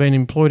shouldn't have been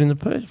employed in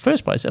the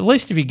first place? At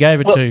least if you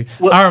gave it to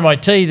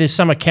RMIT, there's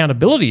some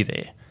accountability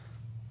there.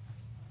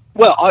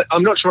 Well,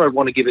 I'm not sure I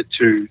want to give it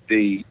to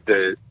the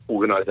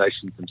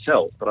organisations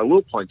themselves, but I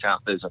will point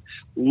out there's a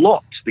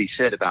lot to be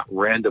said about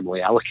randomly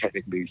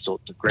allocating these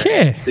sorts of grants.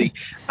 Yeah. The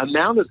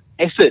amount of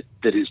effort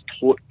that is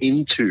put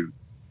into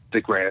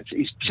the grants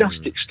is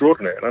just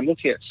extraordinary. And I'm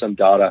looking at some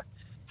data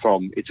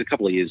from, it's a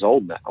couple of years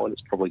old now, and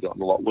it's probably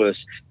gotten a lot worse,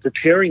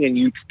 preparing a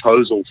new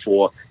proposal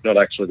for not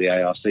actually the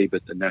ARC,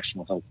 but the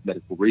National Health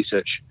Medical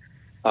Research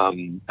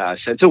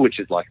Centre, which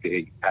is like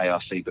the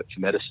ARC but for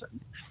medicine.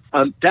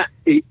 That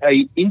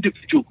a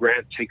individual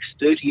grant takes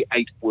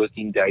 38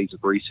 working days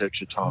of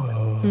researcher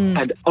time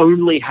and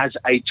only has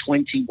a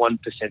 21%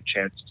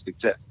 chance of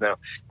success. Now,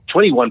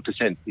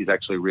 21% is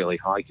actually really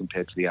high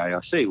compared to the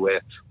ARC,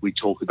 where we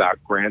talk about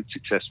grant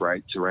success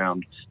rates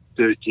around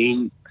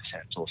 13%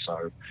 or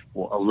so,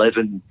 or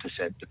 11%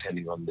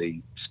 depending on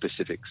the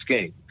specific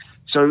scheme.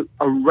 So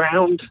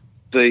around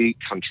the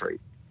country,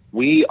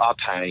 we are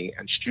paying,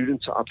 and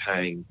students are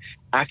paying,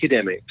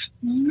 academics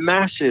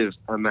massive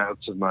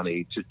amounts of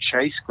money to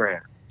chase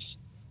grants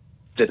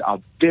that are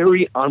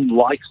very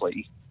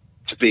unlikely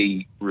to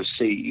be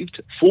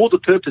received, for the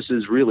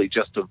purposes really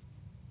just of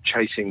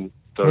chasing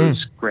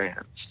those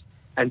grants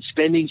and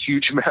spending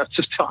huge amounts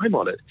of time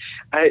on it.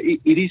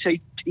 It is a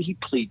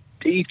deeply,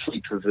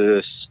 deeply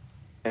perverse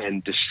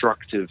and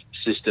destructive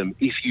system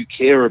if you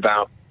care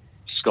about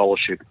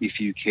scholarship, if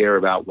you care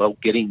about, well,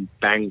 getting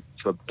bang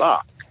for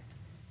buck.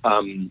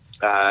 And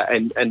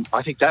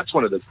I think that's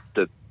one of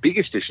the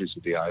biggest issues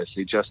with the ARC,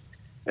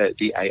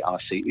 the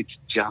ARC. It's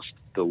just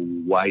the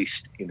waste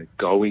in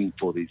going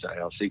for these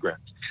ARC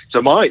grants.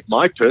 So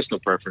my personal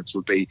preference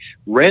would be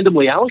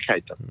randomly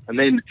allocate them, and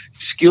then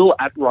skill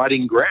at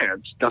writing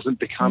grants doesn't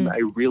become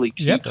a really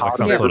key part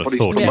of everybody's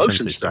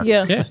promotion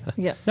strategy.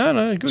 Yeah.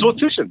 No, good.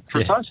 Sortition,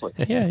 precisely.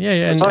 Yeah.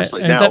 And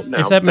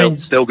if that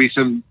means there'll be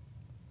some.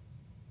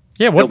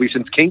 Yeah, there'll be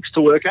some kinks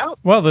to work out.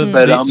 Well,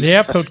 the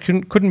output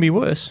couldn't be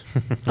worse.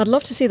 I'd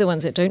love to see the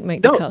ones that don't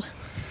make the cut.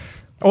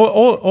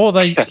 Or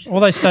they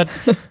start.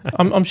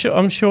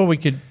 I'm sure we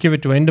could give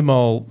it to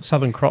Endemol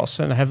Southern Cross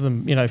and have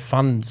them,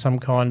 fund some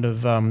kind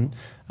of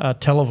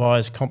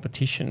televised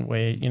competition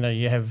where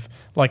you have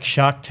like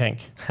Shark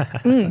Tank,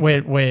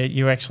 where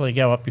you actually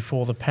go up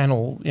before the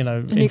panel, in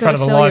front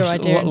of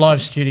a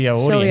live studio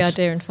audience. Sell your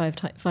idea in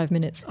 5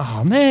 minutes.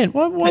 Oh man,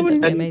 why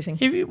wouldn't be amazing?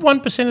 If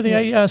 1% of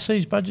the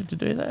ARC's budget to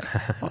do that.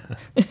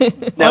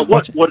 Now,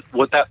 what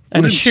that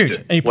and shoot,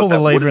 and you pull the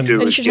lever, and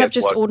you should have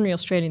just ordinary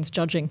Australians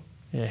judging.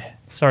 Yeah.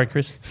 Sorry,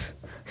 Chris.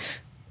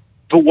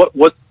 But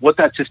what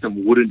that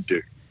system wouldn't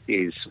do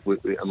is,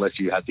 unless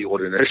you had the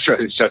ordinary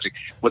Australians judging,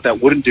 what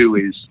that wouldn't do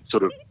is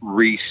sort of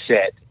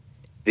reset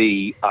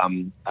the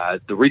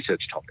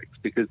research topics,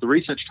 because the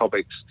research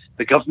topics,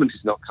 the government is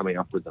not coming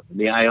up with them, and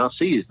the ARC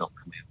is not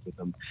coming up with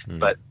them,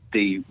 but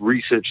the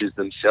researchers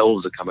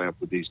themselves are coming up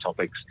with these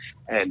topics,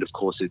 and of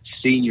course it's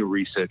senior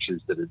researchers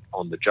that are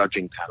on the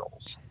judging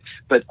panels.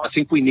 But I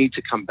think we need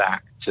to come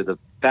back to the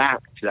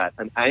fact that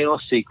an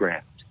ARC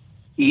grant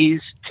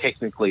is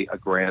technically a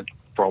grant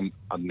from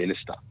a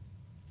minister.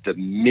 The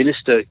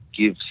minister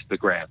gives the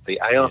grant. The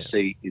ARC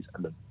is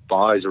an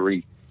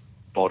advisory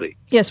body.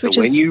 Yes, which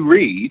so when you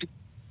read,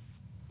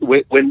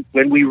 when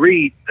we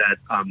read that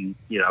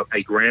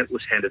a grant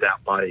was handed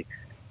out by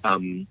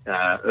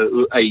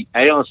a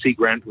ARC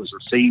grant was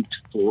received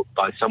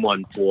by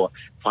someone for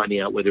finding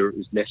out whether it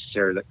was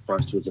necessary that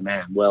Christ was a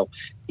man. Well,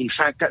 in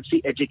fact, that's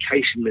the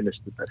education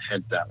minister that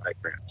handed out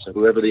that grant. So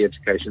whoever the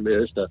education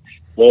minister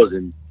was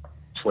in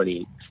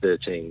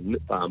 2013,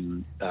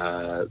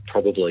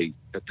 probably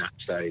at that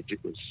stage it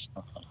was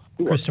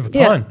Christopher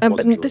Pyne.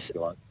 This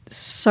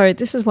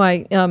is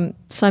why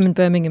Simon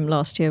Birmingham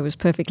last year was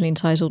perfectly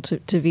entitled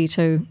to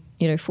veto,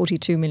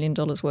 $42 million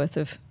worth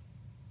of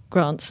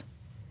grants,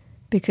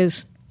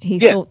 because he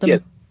thought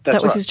them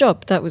that was his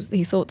job.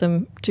 He thought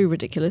them too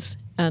ridiculous,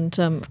 and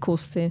of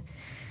course the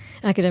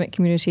academic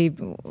community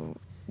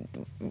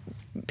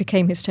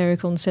became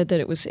hysterical and said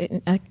that it was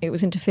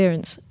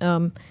interference.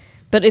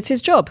 But it's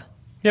his job.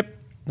 Yep.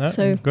 No,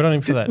 so good on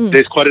him for that.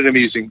 There's quite an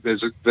amusing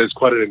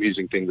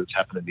thing that's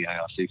happened in the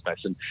ARC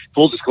space. And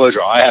full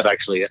disclosure, I have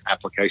actually an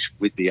application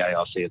with the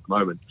ARC at the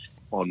moment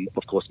on,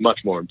 of course,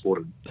 much more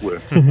important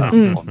work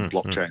on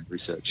blockchain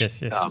research, which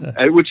is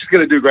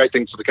going to do great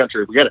things for the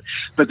country if we get it.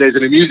 But there's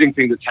an amusing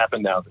thing that's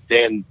happened now that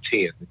Dan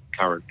Tehan, the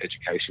current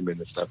education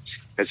minister,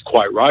 has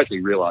quite rightly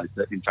realised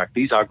that, in fact,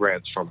 these are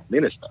grants from a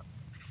minister.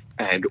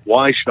 And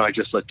why should I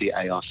just let the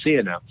ARC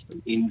announce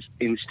them?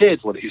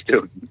 Instead, what he's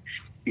doing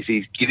is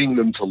he's giving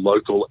them to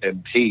local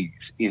MPs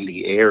in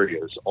the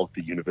areas of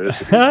the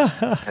university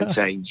and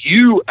saying,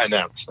 you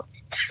announce them.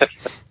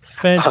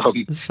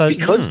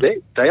 Because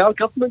they are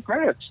government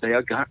grants. They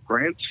are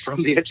grants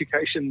from the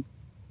education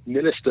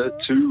minister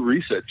to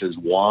researchers.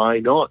 Why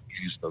not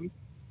use them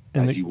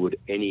as you would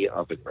any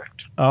other grant?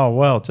 Oh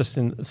well, just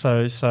as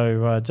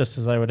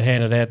they would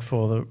hand it out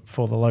for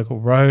the local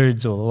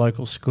roads or the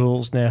local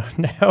schools. Now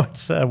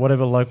it's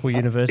whatever local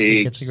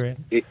university gets a grant.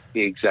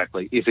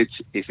 Exactly. If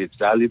it's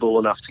valuable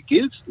enough to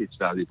give, it's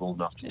valuable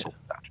enough to talk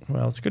about.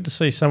 Well, it's good to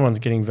see someone's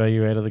getting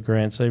value out of the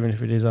grants, even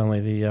if it is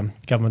only the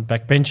government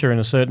backbencher in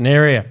a certain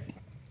area.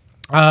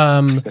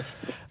 Since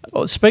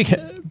we're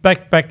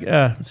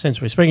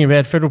speaking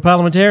about federal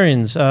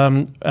parliamentarians,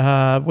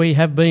 we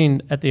have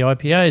been at the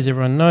IPA, as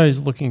everyone knows,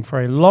 looking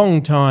for a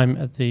long time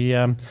at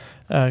the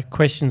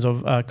questions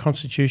of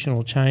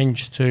constitutional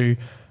change to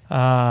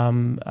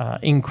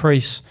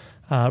increase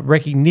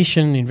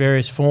recognition in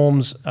various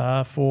forms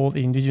for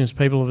the Indigenous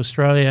people of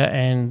Australia,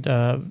 and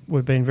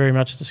we've been very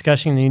much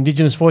discussing the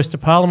Indigenous voice to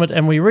Parliament,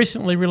 and we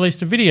recently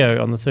released a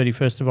video on the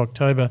 31st of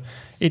October.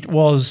 It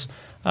was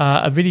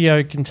a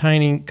video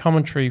containing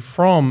commentary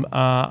from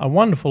a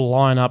wonderful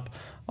lineup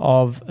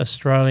of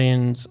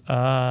Australians,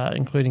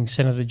 including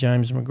Senator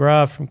James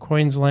McGrath from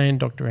Queensland,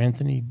 Dr.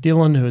 Anthony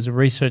Dillon, who is a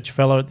research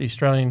fellow at the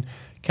Australian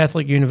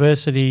Catholic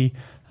University,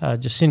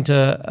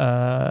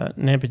 Jacinta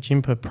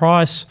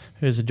Nampijinpa-Price,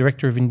 who is a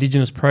Director of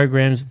Indigenous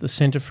Programs at the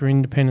Centre for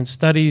Independent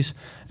Studies,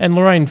 and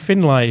Lorraine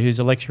Finlay, who's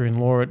a lecturer in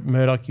law at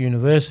Murdoch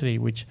University,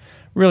 which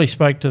really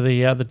spoke to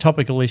the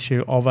topical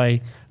issue of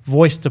a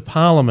voice to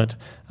Parliament.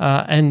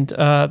 And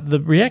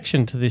the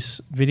reaction to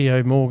this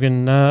video,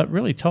 Morgan,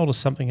 really told us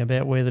something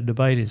about where the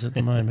debate is at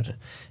the moment.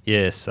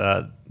 Yes,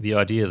 the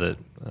idea that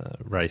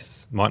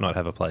race might not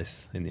have a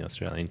place in the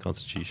Australian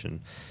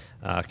Constitution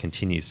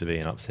continues to be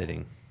an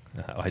upsetting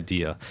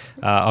idea.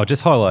 I'll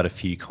just highlight a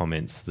few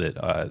comments that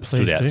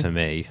stood out to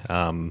me.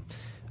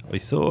 I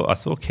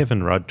saw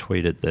Kevin Rudd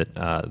tweeted that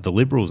the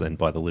Liberals, and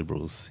by the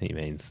Liberals he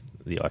means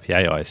the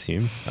IPA, I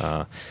assume,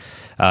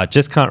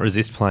 just can't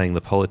resist playing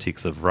the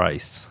politics of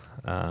race.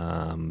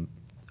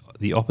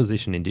 The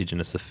opposition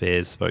Indigenous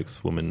Affairs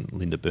spokeswoman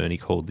Linda Burney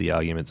called the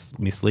arguments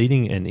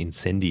misleading and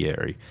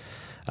incendiary.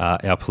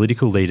 Our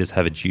political leaders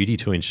have a duty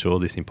to ensure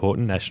this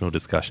important national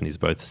discussion is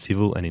both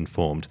civil and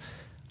informed.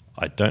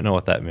 I don't know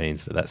what that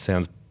means, but that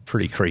sounds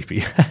pretty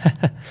creepy.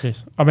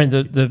 Yes, I mean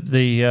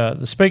the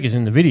speakers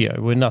in the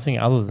video were nothing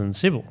other than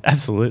civil.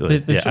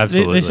 Absolutely,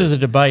 absolutely. This is a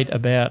debate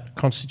about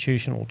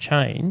constitutional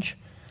change,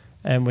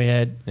 and we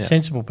had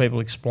sensible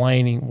people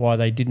explaining why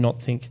they did not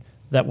think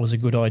that was a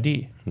good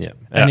idea. Yeah,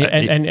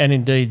 and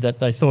indeed that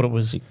they thought it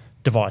was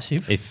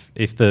divisive.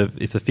 If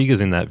the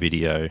figures in that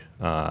video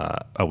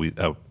are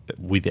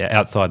with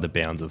outside the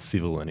bounds of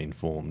civil and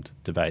informed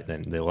debate,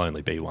 then there'll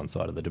only be one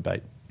side of the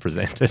debate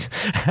presented.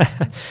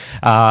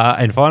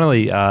 And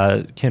finally,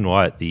 Ken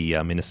Wyatt,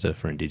 the Minister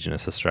for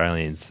Indigenous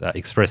Australians,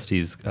 expressed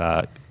his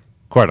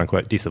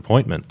quote-unquote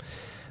disappointment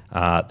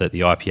that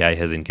the IPA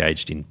has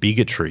engaged in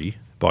bigotry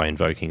by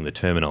invoking the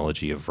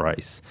terminology of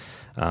race.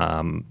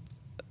 I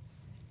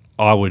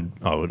would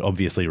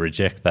obviously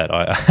reject that.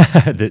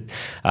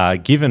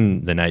 That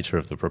given the nature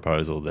of the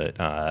proposal,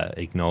 that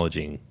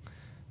acknowledging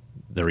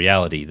the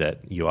reality that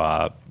you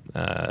are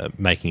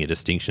making a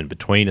distinction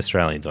between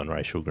Australians on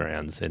racial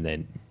grounds and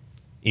then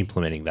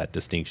implementing that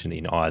distinction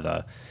in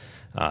either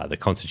the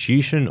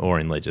Constitution or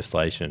in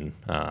legislation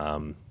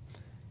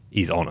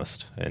is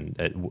honest.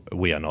 And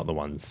we are not the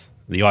ones,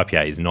 the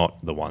IPA is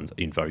not the ones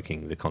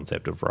invoking the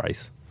concept of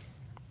race.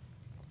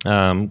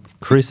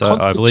 Chris,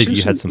 I believe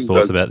you had some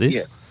thoughts about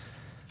this.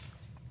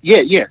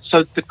 Yeah.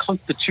 So the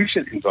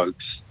Constitution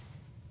invokes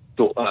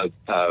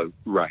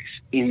race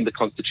in the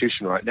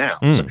Constitution right now.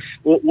 So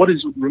what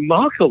is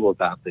remarkable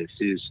about this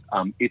is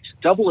it's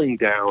doubling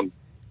down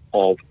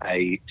of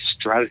a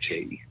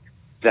strategy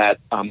that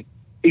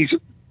is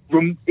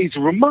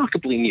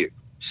remarkably new.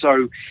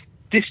 So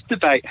this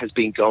debate has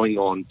been going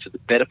on for the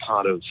better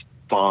part of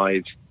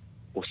 5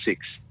 or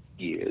 6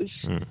 years.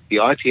 The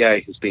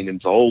IPA has been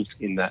involved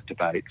in that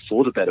debate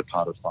for the better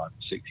part of 5 or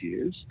 6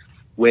 years.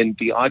 When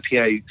the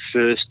IPA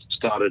first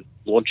started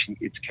launching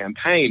its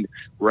campaign,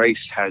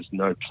 race has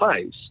no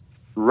place.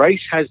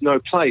 Race has no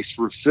place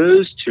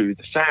refers to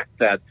the fact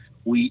that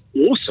we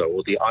also,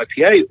 or the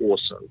IPA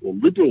also, or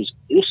Liberals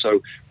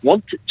also,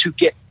 want to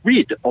get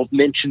rid of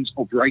mentions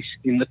of race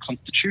in the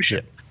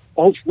Constitution,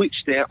 of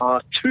which there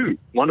are 2,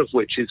 one of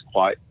which is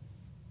quite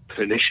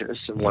pernicious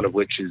and one of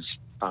which is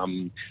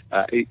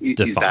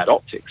bad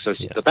optics. So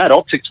the bad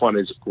optics one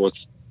is, of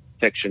course,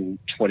 Section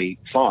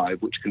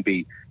 25, which can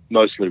be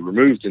mostly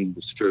removed and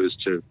refers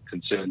to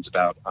concerns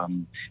about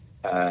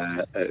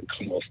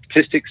Commonwealth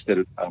statistics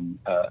that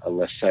are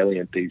less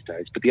salient these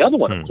days. But the other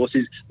one, of course,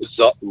 is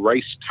the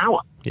race power.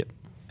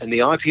 And the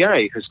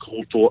IPA has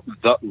called for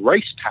the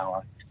race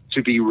power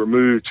to be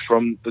removed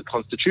from the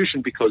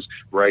Constitution because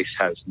race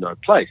has no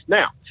place.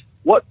 Now,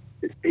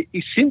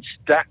 since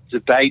that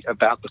debate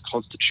about the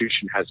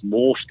Constitution has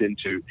morphed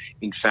into,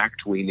 in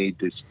fact, we need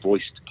this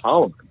voiced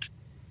parliament,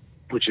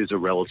 which is a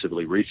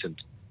relatively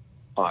recent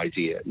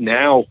idea.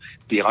 Now,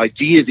 the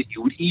idea that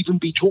you would even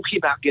be talking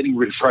about getting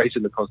rid of race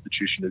in the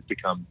Constitution has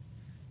become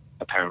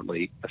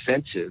apparently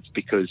offensive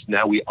because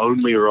now we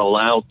only are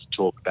allowed to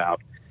talk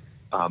about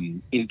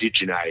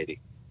indigeneity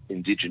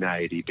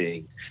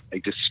being a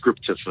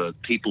descriptor for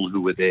people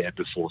who were there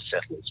before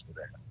settlers were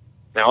there.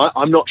 Now,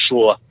 I'm not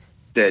sure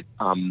that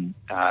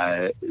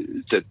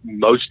that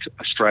most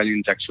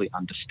Australians actually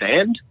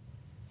understand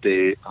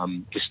the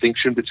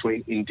distinction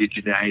between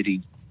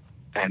indigeneity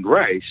and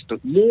race,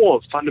 but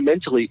more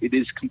fundamentally, it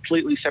is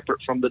completely separate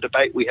from the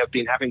debate we have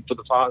been having for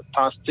the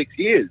past 6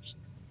 years.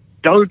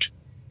 Don't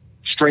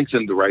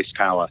strengthen the race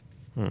power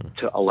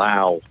to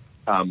allow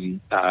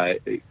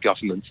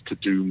governments to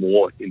do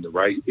more in the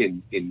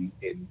in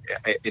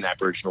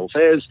Aboriginal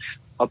affairs.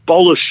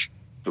 Abolish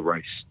the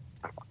race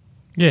power.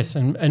 Yes,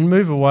 and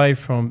move away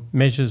from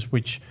measures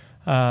which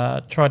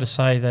try to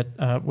say that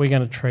we're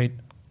going to treat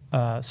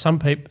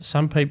some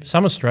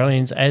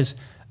Australians as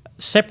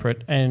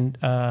separate and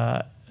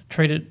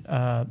treated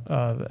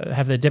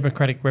have their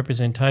democratic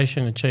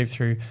representation achieved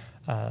through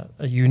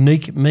a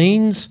unique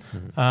means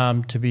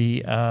to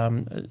be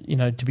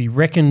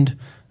reckoned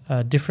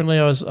differently.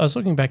 I was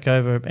looking back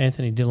over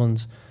Anthony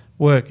Dillon's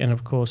work, and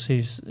of course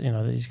he's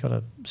got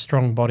a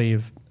strong body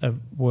of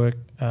work.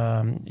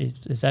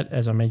 Is that,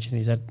 as I mentioned,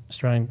 he's at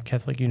Australian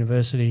Catholic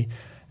University,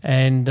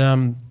 and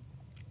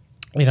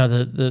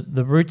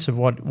the roots of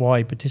why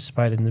he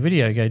participated in the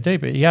video go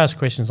deeper. He asked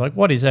questions like,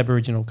 what is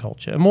Aboriginal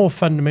culture? A more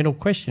fundamental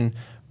question,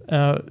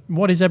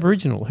 what is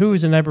Aboriginal? Who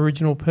is an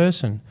Aboriginal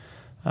person?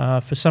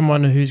 For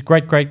someone whose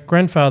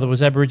great-great-grandfather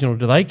was Aboriginal,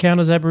 do they count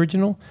as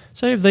Aboriginal?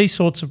 So you have these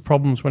sorts of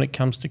problems when it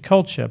comes to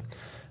culture.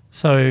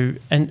 So,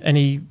 and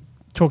he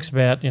talks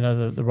about,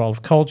 the role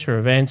of culture,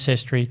 of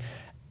ancestry,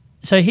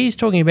 So he's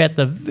talking about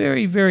the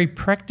very, very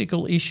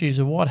practical issues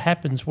of what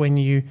happens when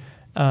you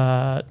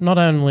not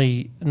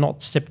only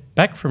not step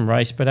back from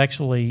race, but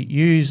actually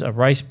use a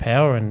race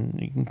power, and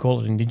you can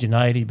call it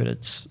indigeneity, but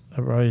it's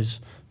a rose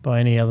by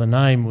any other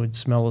name would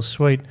smell as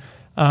sweet.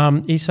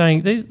 He's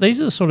saying these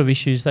are the sort of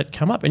issues that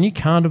come up and you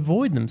can't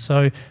avoid them.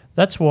 So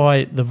that's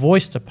why the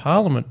Voice to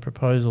Parliament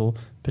proposal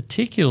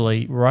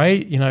particularly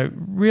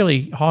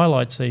really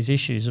highlights these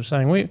issues of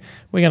saying we're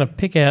going to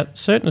pick out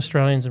certain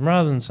Australians, and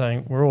rather than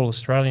saying we're all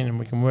Australian and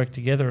we can work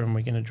together and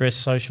we can address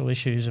social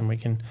issues and we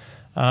can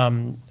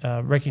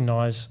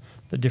recognise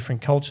the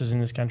different cultures in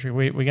this country,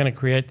 we're going to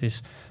create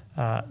this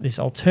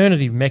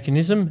alternative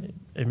mechanism.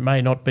 It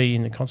may not be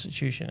in the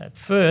Constitution at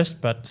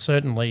first, but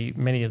certainly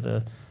many of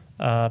the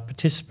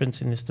participants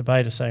in this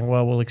debate are saying,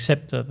 well, we'll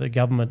accept the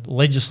government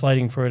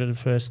legislating for it at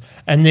first,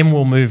 and then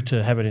we'll move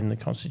to have it in the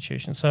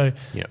Constitution. So,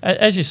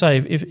 as you say,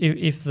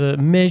 if the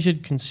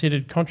measured,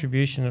 considered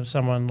contribution of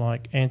someone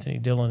like Anthony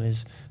Dillon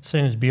is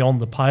seen as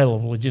beyond the pale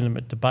of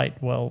legitimate debate,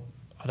 well,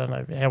 I don't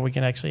know how we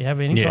can actually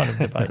have any kind of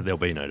debate. There'll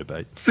be no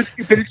debate. But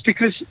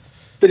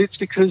it's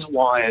because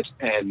Wyatt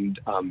and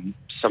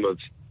some of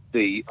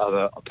the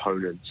other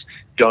opponents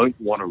don't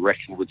want to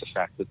reckon with the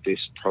fact that this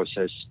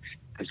process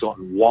has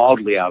gotten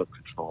wildly out of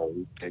control.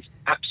 There's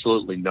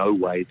absolutely no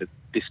way that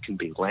this can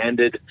be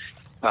landed.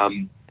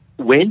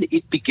 When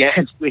it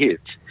began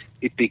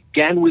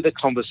with a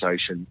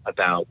conversation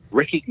about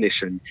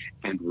recognition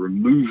and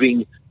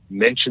removing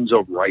mentions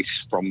of race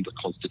from the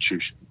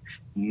Constitution.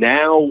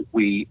 Now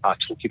we are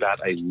talking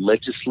about a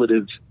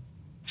legislative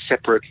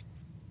separate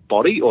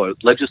body, or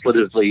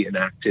legislatively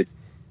enacted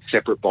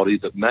separate body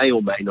that may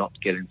or may not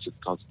get into the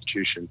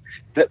Constitution,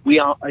 that we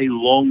are a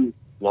long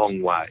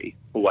way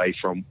away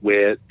from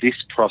where this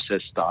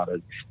process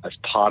started as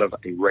part of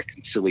a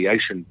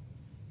reconciliation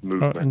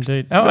movement.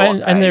 Indeed.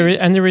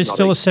 There is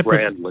still a separate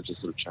grand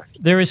legislative change.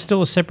 There is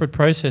still a separate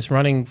process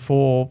running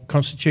for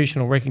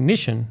constitutional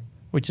recognition,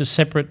 which is a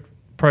separate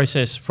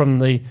process from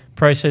the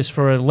process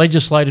for a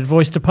legislated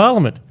voice to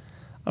Parliament.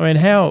 I mean,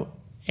 how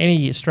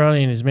any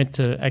Australian is meant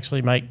to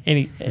actually make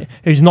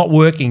who's not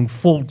working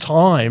full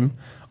time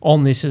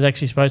on this is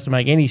actually supposed to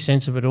make any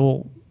sense of it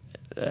all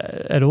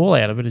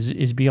out of it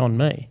is beyond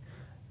me.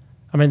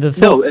 I mean,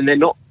 and they're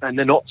not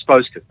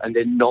supposed to.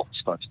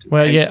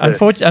 Well,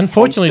 and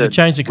unfortunately, to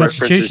change the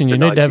Constitution, you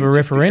need to have a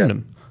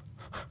referendum.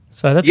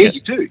 So that's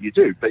you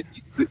do, but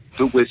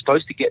we're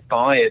supposed to get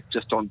by it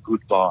just on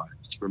good vibes,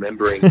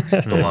 remembering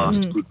the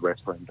last good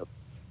referendum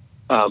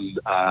of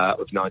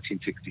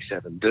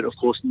 1967. But of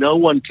course, no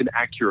one can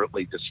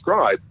accurately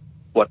describe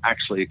what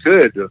actually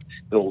occurred.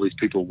 All these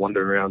people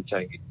wandering around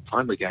saying it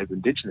finally gave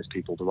Indigenous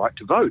people the right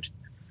to vote,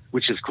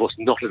 which is, of course,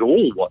 not at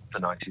all what the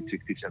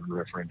 1967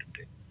 referendum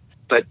did.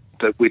 But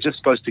we're just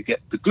supposed to get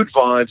the good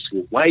vibes,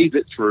 we'll wave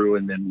it through,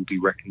 and then we'll be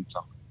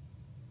reconciled.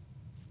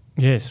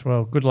 Yes,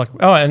 well, good luck.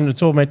 Oh, and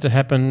it's all meant to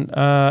happen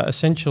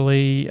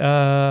essentially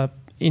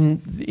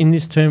in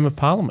this term of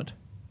Parliament,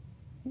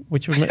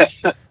 which would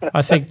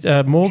I think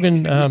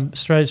Morgan,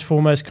 Australia's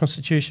foremost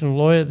constitutional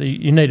lawyer,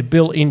 you need a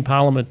bill in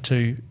Parliament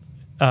to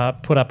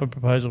put up a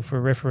proposal for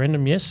a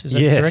referendum. Yes, is that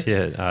correct?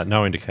 Yeah,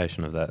 no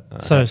indication of that.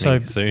 So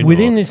soon,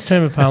 within this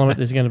term of Parliament,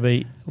 there's going to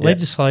be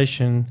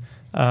legislation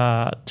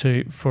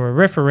for a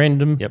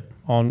referendum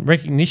on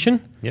recognition.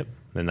 Yep.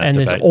 And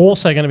there's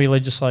also going to be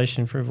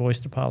legislation for a voice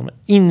to Parliament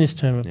in this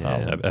term of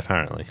Parliament.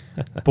 Apparently.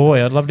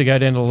 Boy, I'd love to go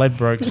down to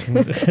Ladbrokes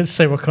and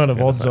see what kind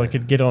of odds I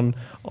could get on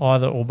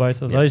either or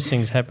both of those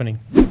things happening.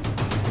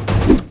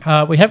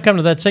 We have come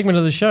to that segment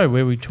of the show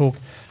where we talk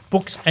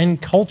books and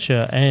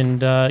culture and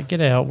get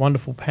our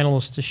wonderful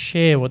panellists to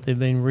share what they've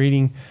been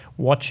reading,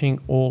 watching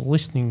or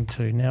listening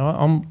to. Now,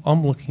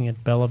 I'm looking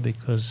at Bella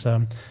because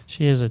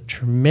she has a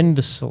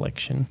tremendous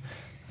selection,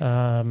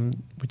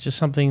 which is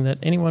something that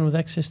anyone with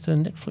access to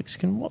Netflix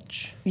can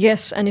watch.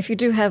 Yes, and if you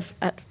do have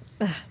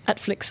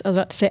Netflix, I was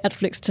about to say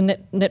Netflix to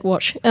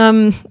Netwatch,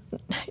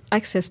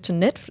 access to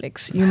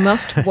Netflix, you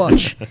must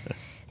watch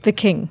The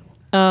King.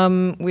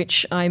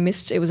 Which I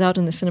missed. It was out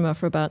in the cinema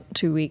for about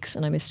 2 weeks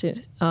and I missed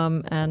it.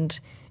 And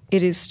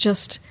it is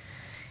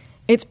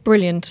it's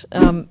brilliant.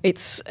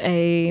 It's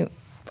a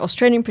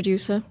Australian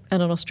producer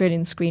and an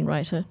Australian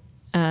screenwriter.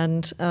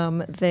 And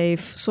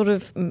they've sort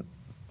of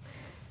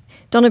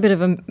done a bit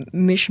of a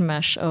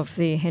mishmash of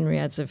the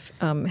Henriads of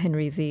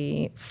Henry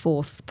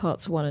IV,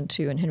 parts 1 and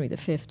 2, and Henry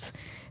V.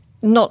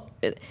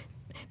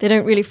 They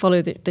don't really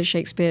follow the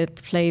Shakespeare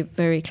play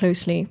very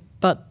closely,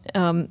 but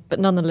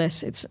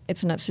nonetheless,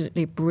 it's an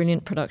absolutely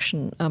brilliant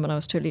production, and I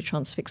was totally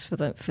transfixed for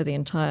the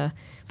entire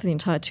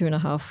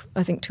 2.5,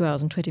 I think 2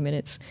 hours and 20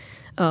 minutes.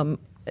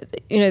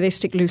 They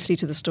stick loosely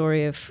to the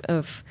story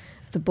of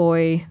the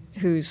boy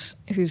who's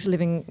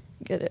living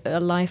a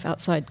life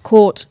outside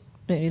court,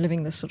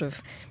 living this sort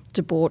of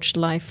debauched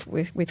life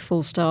with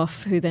full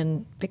staff, who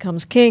then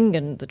becomes king,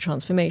 and the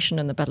transformation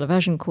and the Battle of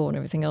Agincourt and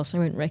everything else. I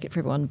won't wreck it for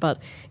everyone, but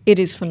it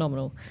is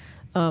phenomenal.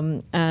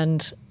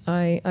 And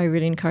I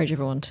really encourage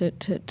everyone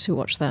to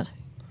watch that.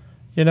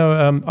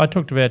 I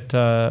talked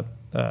about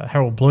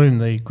Harold Bloom,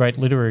 the great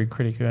literary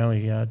critic who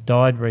only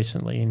died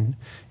recently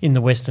in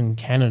the Western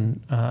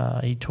canon,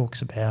 he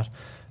talks about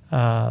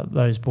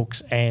those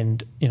books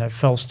and,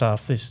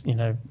 Falstaff, this,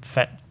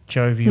 fat,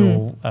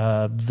 jovial,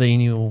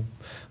 venial,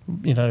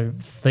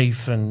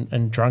 thief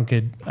and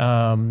drunkard,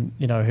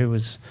 who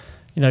was,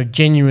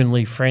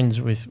 genuinely friends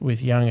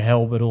with young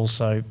Hal, but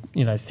also,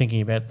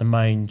 thinking about the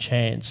main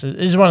chance.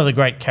 Is one of the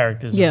great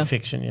characters of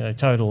fiction,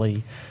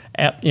 totally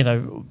out,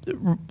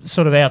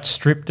 sort of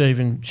outstripped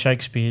even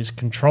Shakespeare's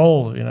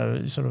control.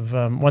 Sort of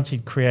once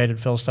he'd created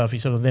Falstaff, he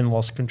sort of then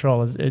lost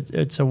control.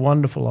 It's a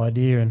wonderful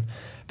idea,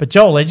 but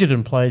Joel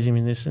Edgerton plays him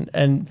in this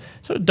and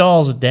sort of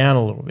dials it down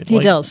a little bit. He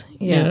does,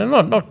 yeah.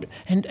 Not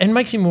and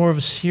makes him more of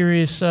a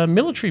serious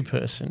military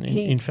person.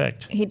 In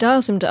fact, he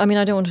dials him. I mean,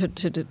 I don't want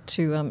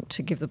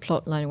to give the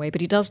plot line away, but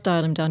he does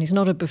dial him down. He's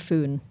not a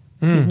buffoon.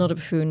 He's not a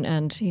buffoon,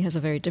 and he has a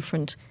very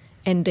different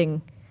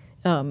ending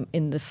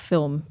in the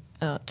film.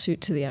 To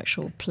the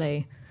actual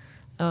play,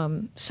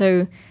 it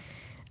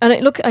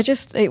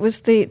was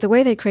the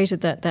way they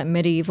created that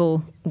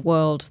medieval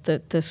world,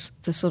 the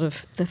sort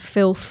of the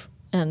filth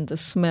and the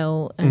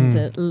smell and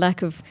the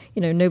lack of,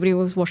 nobody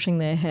was washing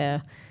their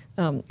hair.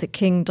 The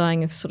king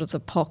dying of sort of the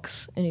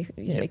pox, and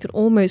you could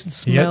almost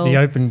smell the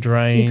open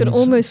drains. You could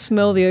almost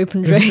smell the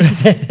open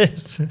drains.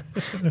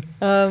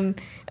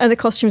 And the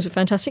costumes were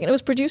fantastic, and it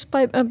was produced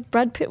by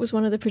Brad Pitt was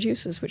one of the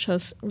producers, which I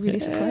was really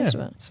surprised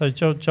about. So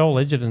Joel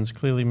Edgerton's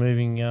clearly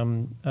moving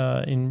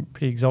in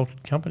pretty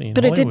exalted company in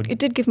but Hollywood. it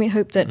did give me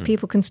hope that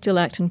people can still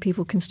act and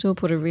people can still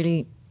put a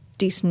really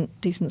decent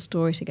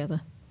story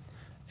together.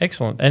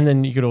 Excellent. And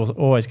then you could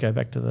always go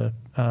back to the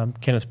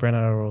Kenneth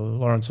Branagh or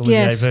Laurence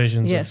Olivier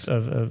versions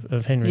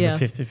of Henry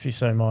V, if you're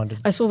so minded.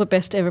 I saw the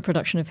best ever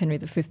production of Henry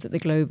V at the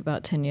Globe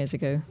about 10 years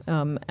ago,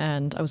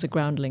 and I was a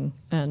groundling.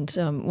 And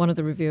one of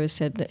the reviewers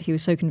said that he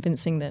was so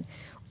convincing that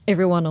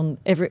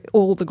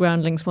all the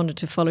groundlings wanted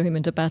to follow him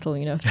into battle,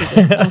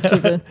 after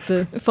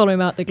the follow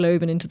him out the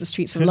Globe and into the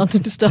streets of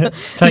London to start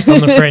take on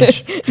the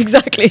French.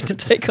 Exactly, to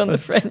take on the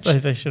French.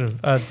 They should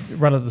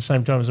have run at the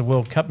same time as a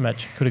World Cup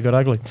match. Could have got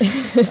ugly.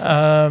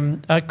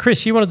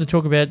 Chris, you wanted to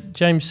talk about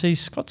James C.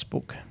 Scott's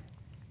book.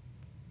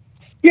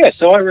 Yeah,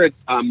 so I read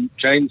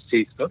James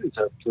C. Scott. It's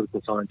a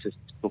political scientist's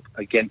book,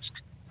 Against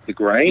the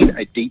Grain,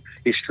 A Deep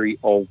History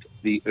of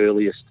the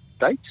Earliest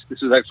States.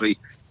 This was actually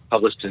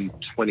published in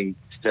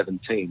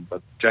 2017,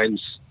 but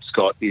James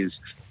Scott is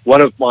one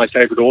of my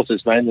favourite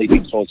authors, mainly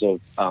because of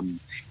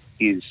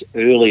his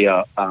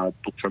earlier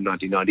book from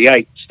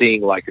 1998,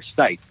 Steeing Like a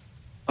State.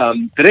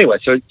 But anyway,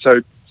 so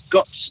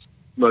Scott's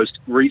most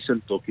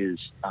recent book is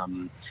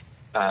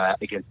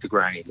Against the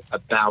Grain,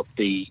 about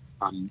the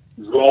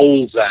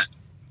role that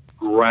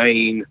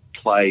grain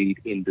played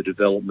in the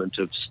development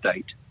of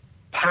state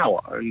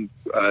power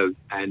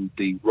and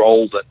the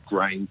role that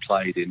grain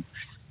played in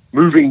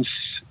moving,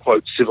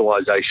 quote,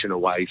 civilization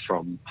away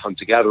from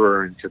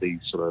hunter-gatherer into these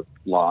sort of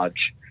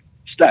large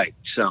states.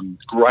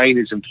 Grain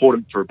is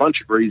important for a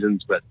bunch of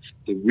reasons, but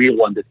the real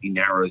one that he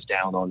narrows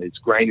down on is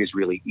grain is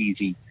really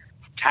easy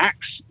to tax.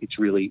 It's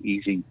really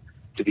easy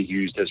to be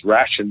used as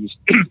rations.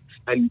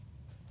 And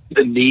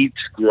the need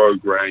to grow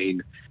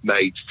grain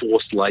made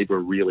forced labor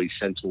really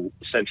central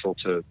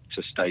to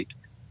state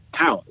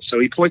power. So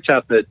he points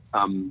out that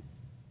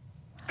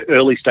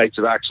early states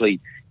are actually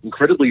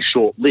incredibly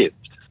short-lived.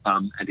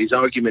 And his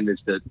argument is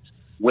that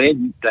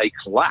when they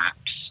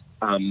collapse,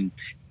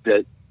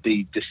 that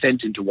the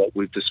descent into what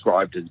we've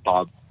described as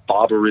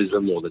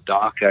barbarism or the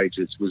Dark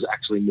Ages was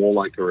actually more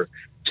like a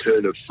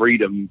return of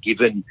freedom,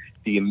 given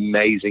the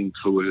amazing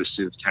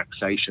coercive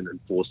taxation and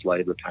forced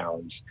labor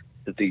powers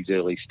that these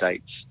early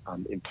states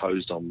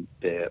imposed on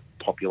their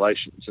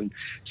populations. And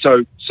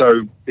so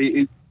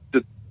the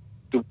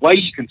way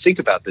you can think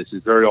about this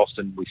is very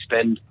often we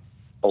spend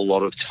a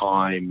lot of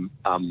time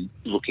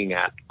looking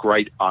at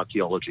great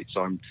archaeology.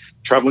 So I'm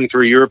traveling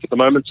through Europe at the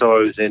moment. So I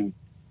was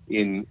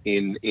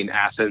in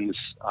Athens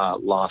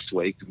last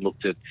week and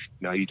looked at,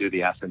 you do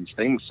the Athens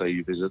thing, so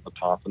you visit the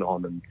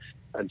Parthenon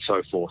and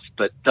so forth.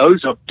 But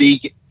those are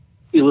big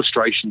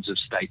illustrations of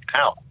state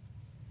power.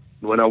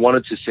 When I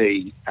wanted to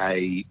see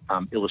a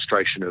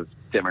illustration of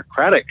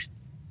democratic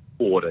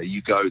order,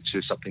 you go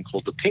to something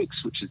called the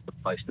Pinks, which is the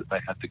place that they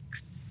had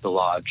the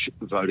large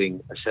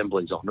voting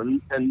assemblies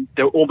on. And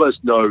there are almost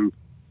no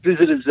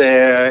visitors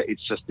there.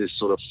 It's just this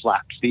sort of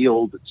flat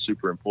field that's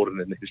super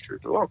important in the history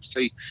of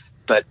democracy.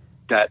 But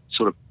that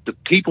sort of the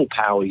people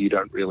power you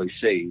don't really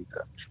see.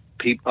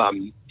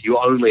 You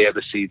only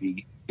ever see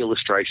the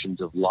illustrations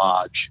of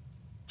large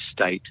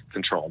state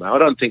control. Now, I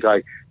don't think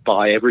I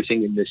buy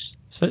everything in this.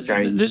 So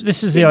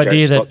this is the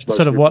idea that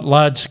sort of what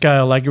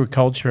large-scale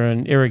agriculture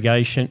and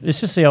irrigation,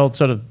 this is the old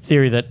sort of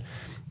theory that,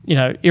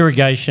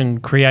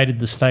 irrigation created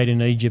the state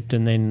in Egypt,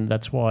 and then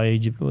that's why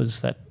Egypt was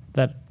that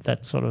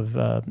sort of,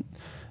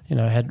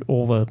 had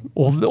all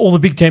the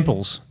big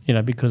temples,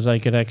 because they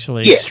could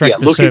actually extract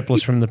the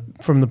surplus from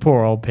the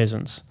poor old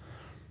peasants.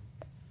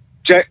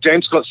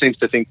 James Scott seems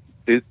to think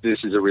this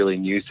is a really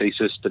new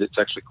thesis, but it's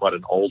actually quite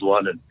an old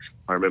one. And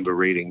I remember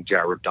reading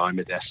Jared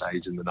Diamond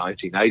essays in the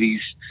 1980s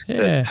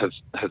that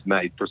have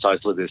made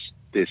precisely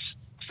this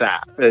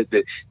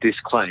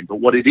claim. But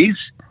what it is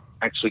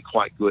actually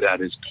quite good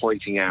at is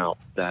pointing out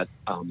that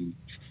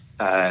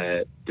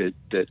the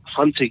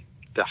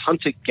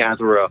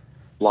hunter-gatherer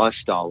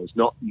lifestyle is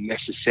not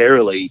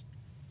necessarily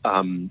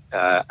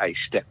a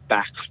step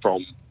back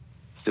from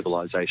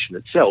civilization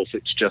itself.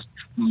 It's just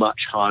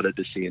much harder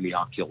to see in the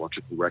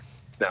archaeological record.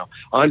 Now,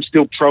 I'm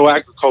still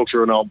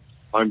pro-agriculture and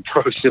I'm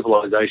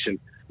pro-civilization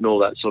and all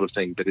that sort of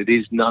thing, but it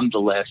is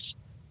nonetheless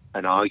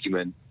an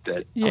argument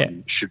that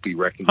should be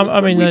reckoned with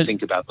when we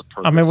think about the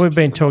progress. I mean, we've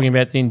been talking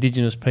about the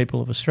Indigenous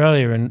people of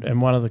Australia,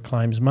 and one of the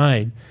claims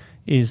made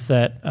is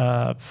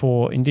that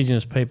for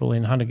Indigenous people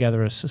in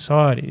hunter-gatherer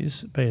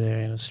societies, be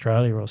they in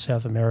Australia or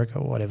South America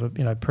or whatever,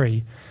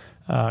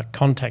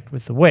 pre-contact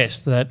with the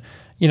West, that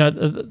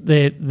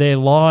their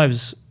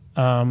lives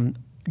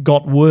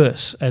got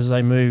worse as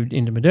they moved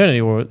into modernity,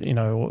 or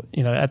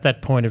at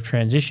that point of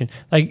transition,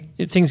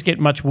 things get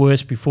much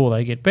worse before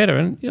they get better,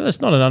 and that's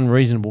not an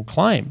unreasonable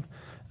claim.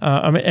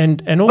 Does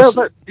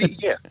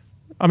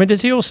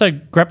he also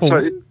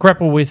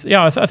grapple with?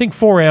 Yeah, I think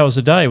 4 hours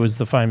a day was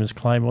the famous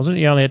claim, wasn't it?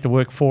 He only had to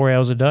work 4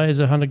 hours a day as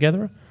a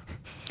hunter-gatherer.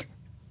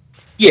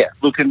 Yeah,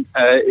 look, and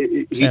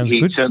he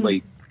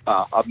certainly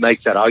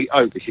makes that.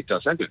 It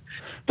does sound good,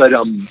 but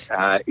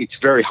it's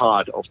very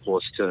hard, of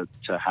course, to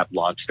have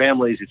large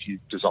families if you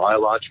desire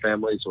large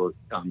families, or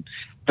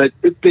but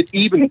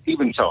even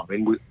so, I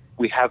mean,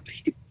 we have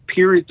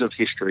periods of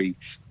history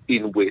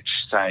in which,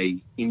 say,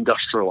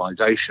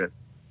 industrialization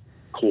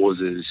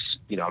causes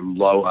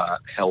lower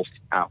health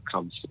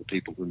outcomes for the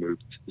people who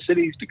moved to the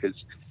cities, because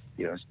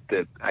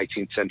the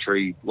 18th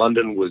century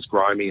London was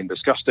grimy and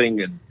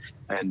disgusting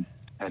and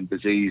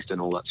diseased and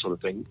all that sort of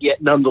thing.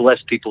 Yet nonetheless,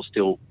 people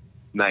still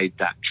made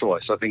that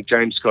choice. I think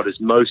James Scott is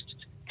most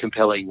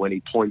compelling when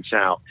he points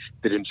out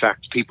that in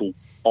fact people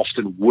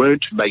often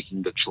weren't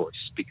making the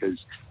choice,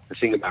 because the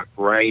thing about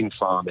grain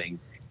farming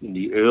in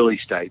the early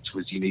states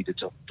was you needed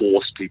to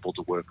force people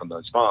to work on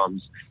those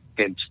farms,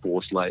 hence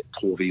forced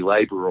corvée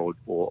labour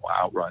or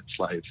outright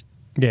slave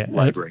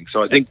labouring.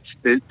 So I think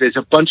there's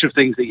a bunch of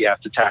things that you have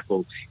to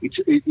tackle.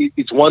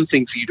 It's one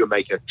thing for you to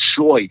make a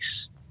choice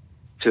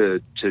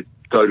to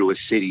go to a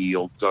city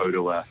or go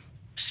to a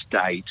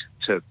state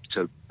to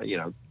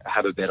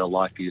have a better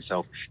life for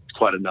yourself. It's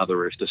quite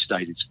another if the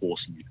state is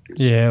forcing you to do it.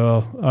 Yeah,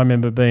 well, I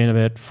remember being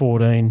about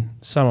 14,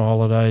 summer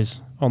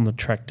holidays on the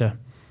tractor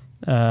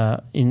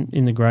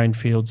in the grain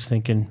fields,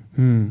 thinking,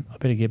 I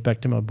better get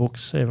back to my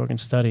books, see if I can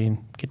study and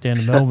get down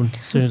to Melbourne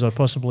as soon as I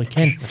possibly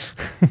can.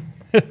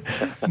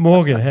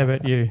 Morgan, how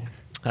about you?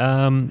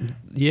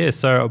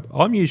 So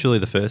I'm usually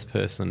the first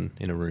person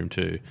in a room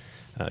to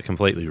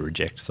completely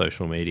reject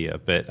social media,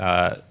 but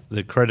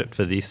the credit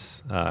for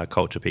this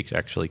culture pick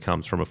actually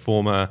comes from a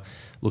former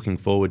Looking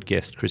Forward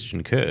guest,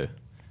 Christian Kerr,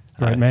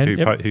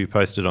 who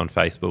posted on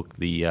Facebook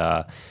the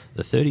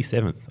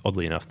 37th,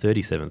 oddly enough,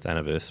 37th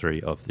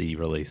anniversary of the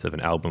release of an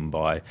album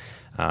by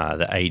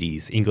the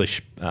 80s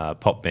English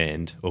pop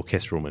band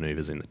Orchestral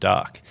Manoeuvres in the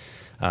Dark.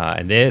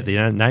 And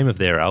the name of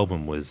their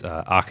album was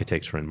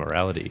Architecture and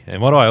Morality.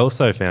 And what I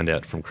also found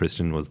out from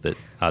Christian was that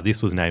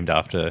this was named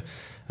after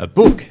a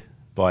book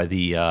by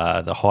the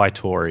high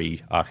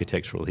Tory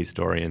architectural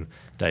historian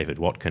David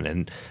Watkin.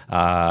 And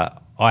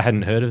I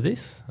hadn't heard of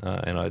this,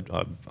 and I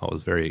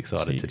was very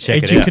excited to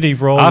check it out.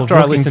 Role after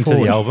I listened to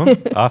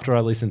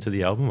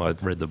the album, I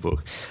read the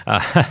book,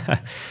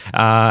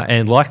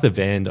 and like the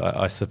band,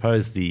 I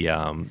suppose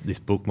this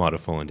book might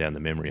have fallen down the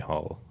memory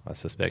hole, I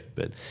suspect,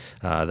 but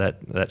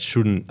that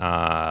shouldn't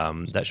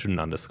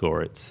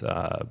underscore its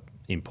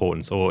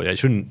importance, or it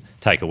shouldn't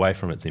take away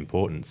from its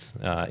importance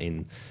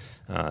in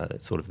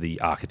sort of the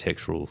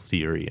architectural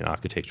theory and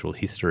architectural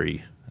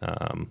history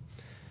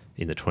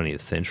in the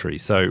 20th century.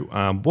 So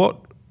I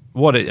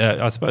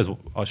suppose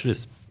I should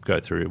just go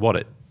through what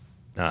it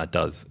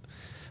does.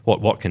 What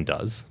Watkin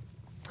does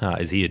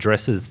is he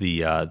addresses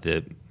the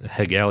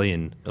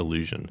Hegelian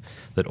illusion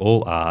that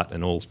all art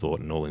and all thought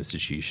and all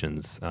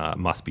institutions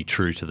must be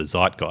true to the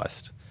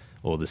zeitgeist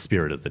or the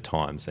spirit of the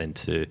times, and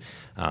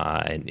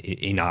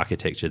in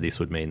architecture this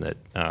would mean that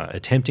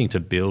attempting to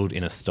build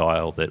in a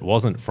style that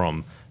wasn't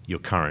from your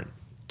current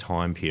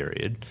time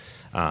period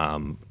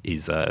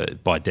is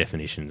by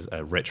definition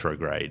a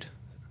retrograde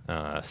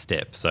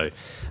step. So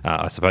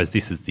I suppose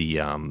this is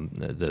the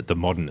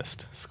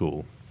modernist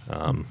school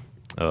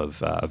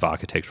of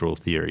architectural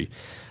theory,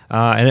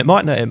 and it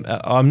might not,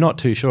 I'm not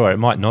too sure. It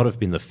might not have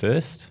been the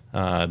first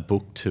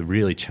book to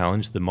really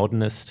challenge the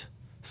modernist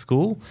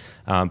school,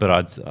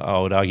 but I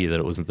would argue that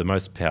it wasn't the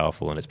most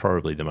powerful, and it's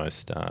probably the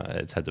most.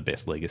 It's had the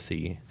best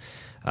legacy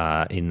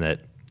in that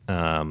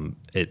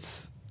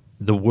it's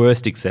the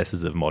worst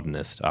excesses of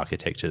modernist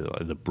architecture,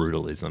 like the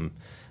brutalism,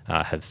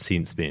 have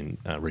since been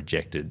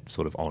rejected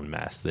sort of en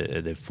masse.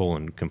 They've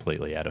fallen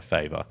completely out of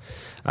favour.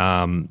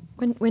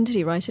 When did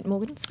he write it,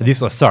 Morgan?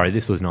 This was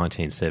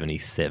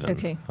 1977,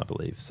 okay. I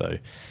believe. So,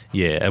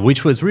 yeah,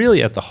 which was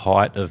really at the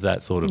height of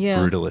that sort of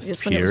brutalist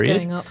that's period. When it was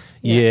going up.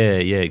 Yeah,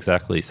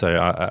 exactly. So,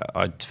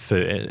 I for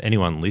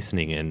anyone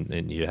listening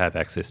and you have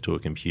access to a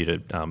computer,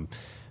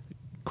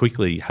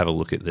 quickly have a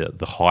look at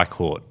the High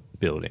Court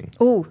building.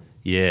 Oh,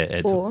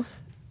 yeah.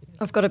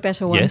 I've got a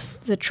better one. Yes?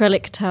 The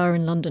Trellick Tower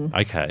in London.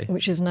 Okay.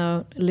 Which is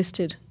now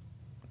listed,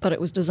 but it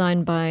was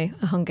designed by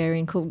a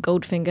Hungarian called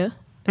Goldfinger,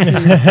 who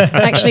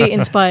actually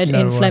inspired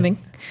Ian Fleming.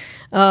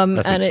 And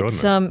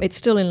it's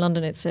still in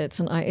London.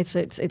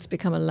 It's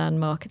become a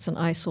landmark. It's an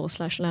eyesore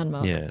 /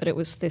 landmark. Yeah. But it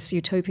was this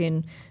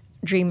utopian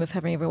dream of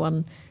having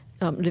everyone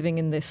living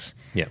in this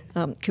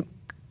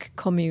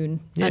commune,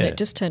 and it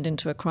just turned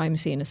into a crime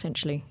scene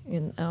essentially.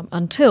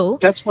 Until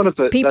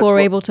people were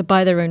able to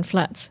buy their own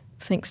flats,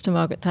 thanks to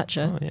Margaret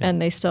Thatcher,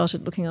 and they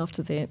started looking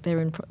after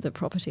their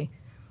property.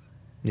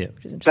 Yeah,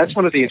 that's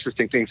one of the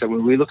interesting things. And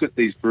when we look at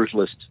these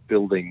brutalist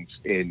buildings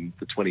in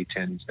the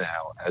 2010s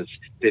now, as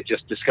they're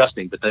just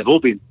disgusting, but they've all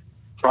been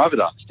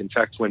privatised. In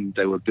fact, when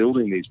they were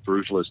building these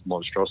brutalist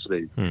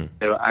monstrosities,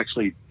 they were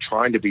actually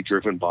trying to be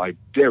driven by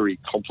very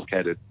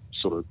complicated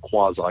sort of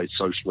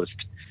quasi-socialist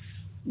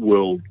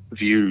world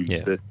view.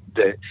 That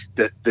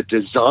the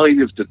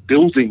design of the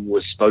building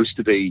was supposed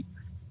to be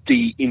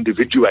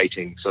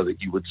de-individuating so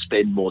that you would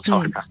spend more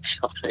time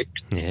outside.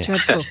 Yeah.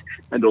 Dreadful.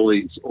 And all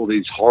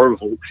these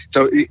horrible.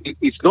 So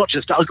it's not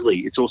just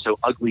ugly; it's also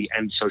ugly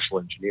and social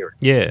engineering.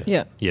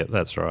 Yeah,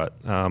 that's right.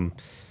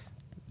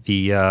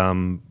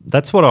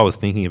 That's what I was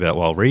thinking about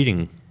while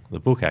reading the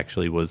book.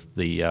 Actually, was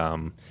the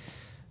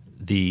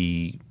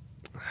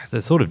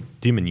sort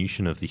of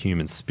diminution of the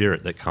human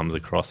spirit that comes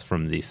across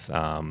from this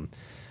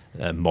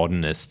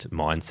modernist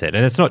mindset,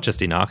 and it's not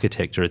just in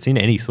architecture; it's in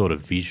any sort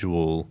of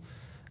visual,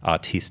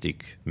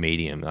 artistic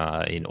medium,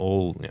 in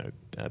all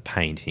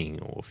painting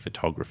or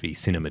photography,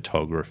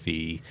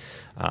 cinematography,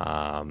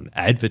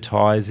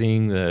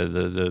 advertising,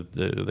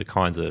 the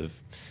kinds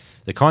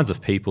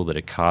of people that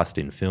are cast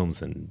in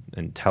films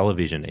and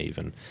television.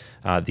 Even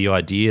the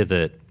idea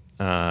that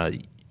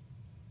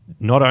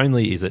not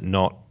only is it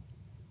not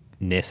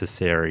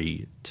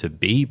necessary to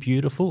be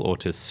beautiful or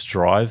to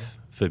strive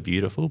for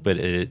beautiful, but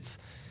it's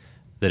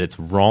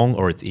wrong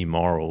or it's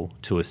immoral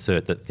to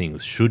assert that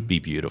things should be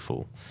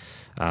beautiful.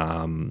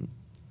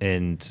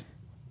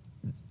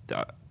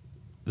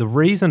 The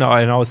reason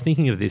I was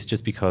thinking of this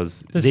just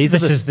because this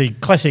is the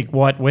classic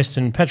white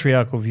Western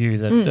patriarchal view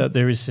that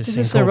there is this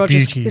thing called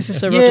beauty. This is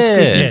Sir Roger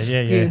Scruton's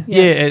view.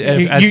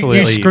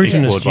 Absolutely. You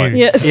Scrutonist view.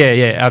 Yes.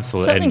 Yeah,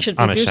 absolutely. Something should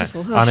be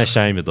beautiful.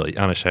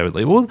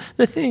 Unashamedly. Well,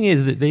 the thing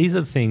is that these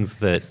are things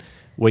that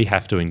we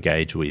have to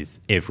engage with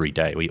every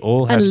day. We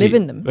all have to live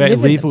in them.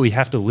 We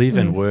have to live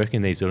and work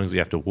in these buildings. We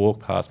have to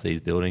walk past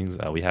these buildings.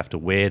 We have to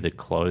wear the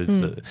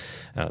clothes,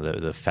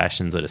 the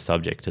fashions that are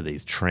subject to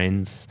these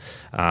trends.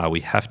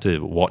 We have to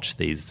watch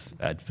these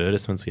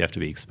advertisements. We have to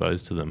be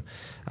exposed to them.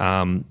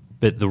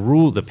 But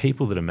the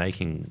people that are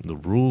making the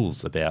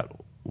rules about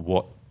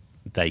what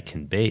they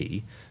can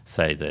be,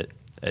 say that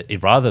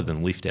rather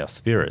than lift our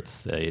spirits,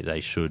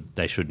 they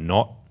should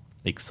not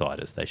excite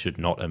us. They should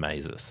not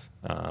amaze us.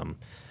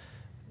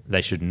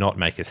 They should not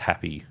make us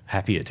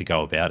happier to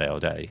go about our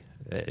day,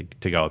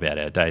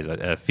 days.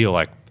 I feel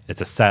like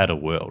it's a sadder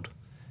world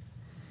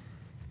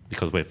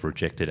because we've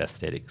rejected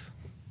aesthetics.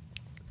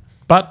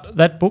 But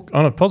that book,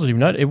 on a positive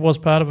note, it was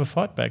part of a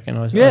fight back, and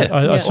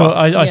I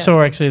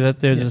saw actually that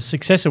there's a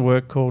successor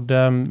work called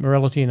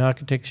Morality in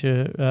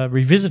Architecture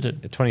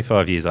Revisited.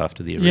 25 years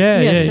after the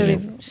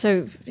original.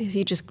 So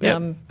he just built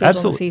on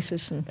the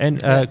thesis.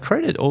 And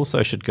credit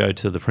also should go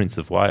to the Prince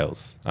of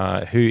Wales,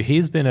 who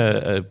he's been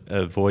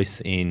a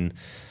voice in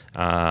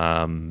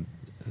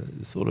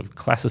sort of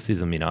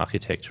classicism in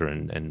architecture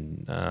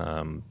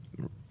and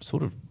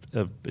sort of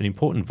an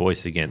important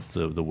voice against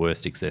the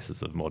worst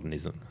excesses of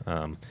modernism.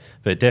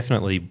 But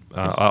definitely,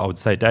 I would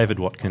say David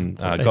Watkin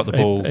got the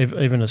ball.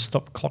 Even a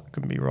stop clock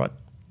can be right.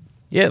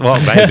 Yeah, well,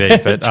 maybe,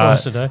 but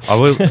Twice a day. I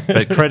will.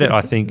 But credit,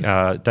 I think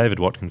David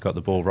Watkin got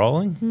the ball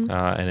rolling,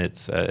 and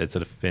it's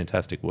a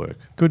fantastic work.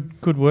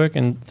 Good work,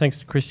 and thanks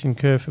to Christian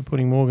Kerr for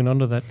putting Morgan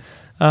onto that.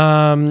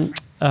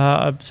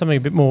 Something a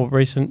bit more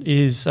recent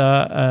is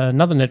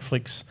another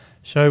Netflix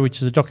show, which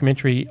is a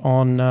documentary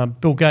on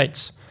Bill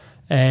Gates.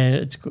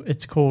 And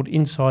it's called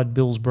Inside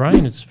Bill's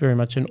Brain. It's very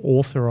much an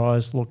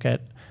authorised look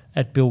at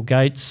Bill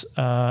Gates.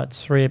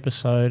 It's 3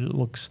 episodes. It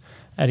looks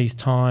at his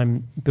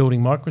time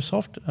building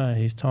Microsoft,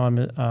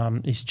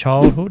 his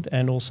childhood,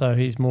 and also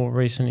his more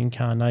recent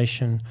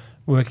incarnation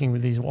working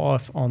with his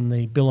wife on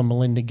the Bill and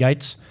Melinda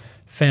Gates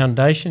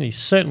Foundation. He's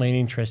certainly an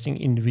interesting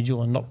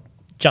individual, and not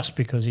just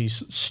because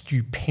he's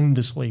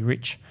stupendously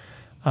rich,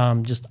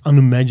 just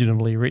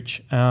unimaginably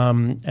rich.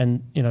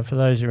 And for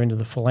those who are into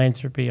the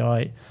philanthropy,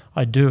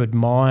 I do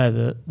admire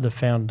the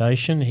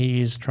foundation.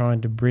 He is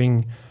trying to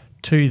bring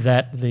to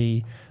that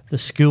the the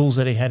skills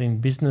that he had in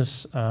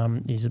business.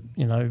 He's,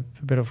 for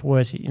better or for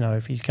worse,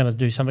 if he's going to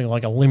do something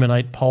like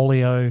eliminate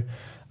polio,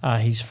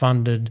 he's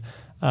funded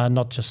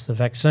not just the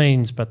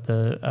vaccines, but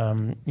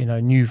the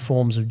new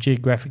forms of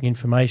geographic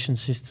information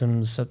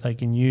systems that they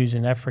can use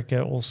in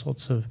Africa. All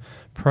sorts of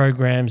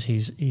programs.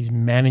 He's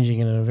managing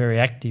it in a very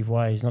active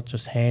way. He's not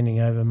just handing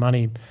over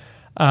money.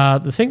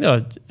 The thing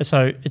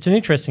so it's an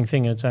interesting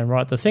thing in its own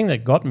right. The thing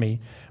that got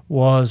me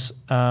was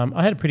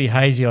I had a pretty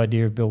hazy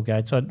idea of Bill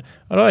Gates. I'd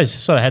always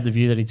sort of had the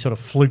view that he'd sort of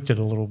fluked it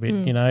a little bit.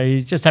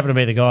 He just happened to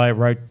be the guy who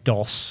wrote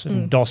DOS,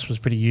 and DOS was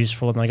pretty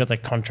useful, and they got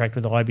that contract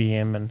with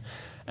IBM,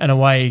 and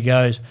away he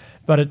goes.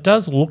 But it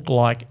does look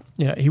like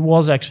he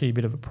was actually a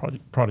bit of a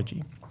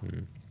prodigy,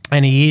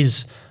 and he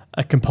is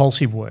a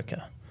compulsive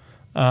worker.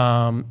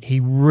 He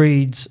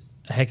reads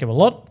a heck of a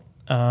lot.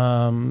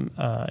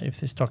 If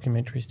this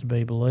documentary is to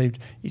be believed,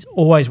 he's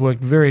always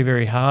worked very,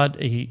 very hard.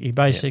 He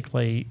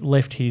basically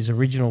left his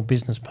original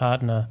business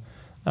partner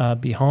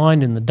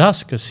behind in the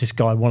dust because this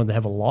guy wanted to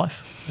have a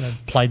life.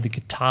 Played the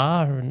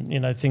guitar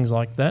and things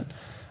like that.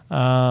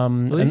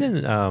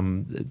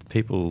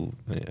 People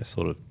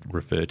sort of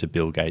refer to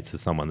Bill Gates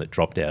as someone that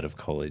dropped out of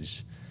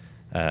college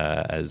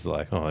as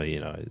like, you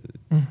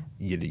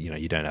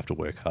don't have to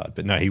work hard,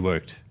 but no, he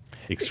worked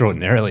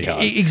extraordinarily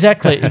hard.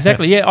 Exactly.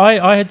 Yeah,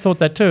 I had thought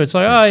that too. It's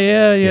like,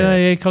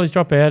 college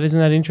dropout, isn't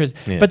that interesting?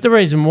 Yeah. But the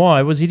reason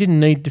why was he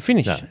didn't need to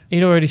finish. No.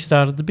 He'd already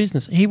started the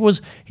business. He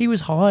was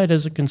hired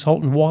as a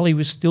consultant while he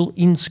was still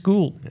in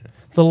school. Yeah.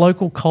 The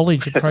local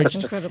college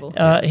approached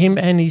him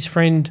and his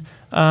friend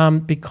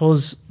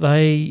because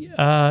they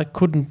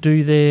couldn't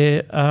do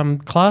their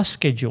class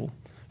schedule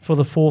for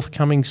the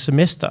forthcoming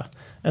semester.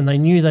 And they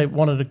knew they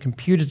wanted a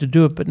computer to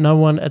do it, but no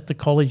one at the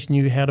college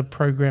knew how to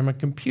program a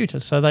computer.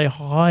 So they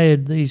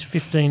hired these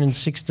 15 and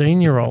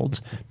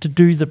 16-year-olds to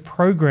do the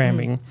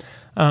programming,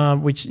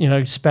 which,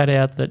 spat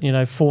out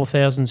that,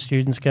 4,000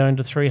 students go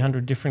into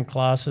 300 different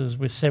classes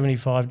with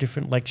 75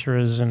 different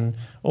lecturers and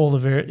all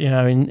the,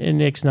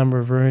 in X number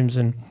of rooms.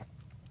 And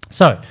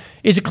so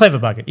he's a clever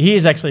bugger. He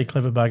is actually a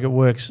clever bugger,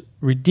 works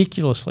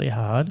ridiculously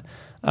hard.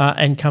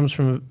 And came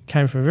from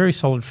a very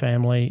solid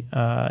family.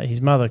 His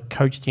mother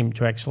coached him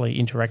to actually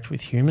interact with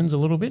humans a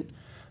little bit.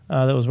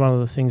 That was one of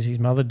the things his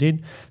mother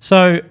did.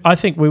 So I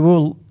think we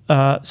will.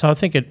 So I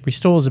think it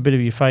restores a bit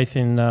of your faith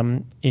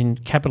in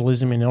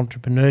capitalism, in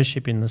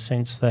entrepreneurship, in the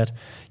sense that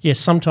yes,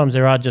 sometimes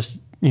there are just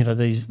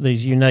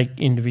these unique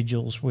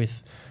individuals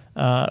with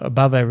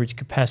above average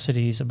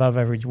capacities, above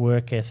average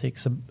work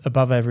ethics,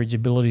 above average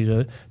ability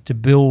to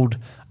build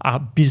a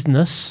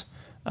business.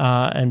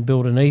 And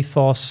build an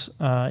ethos.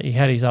 He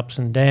had his ups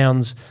and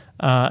downs.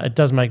 It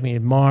does make me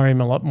admire him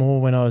a lot more.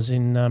 When I was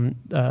in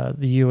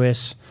the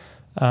US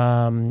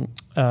in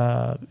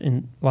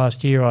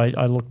last year,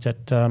 I looked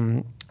at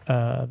all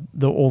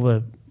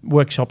the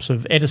workshops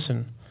of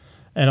Edison,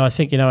 and I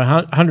think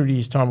 100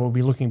 years' time we'll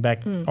be looking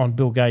back on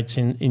Bill Gates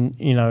in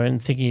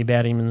and thinking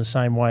about him in the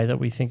same way that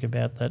we think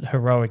about that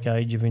heroic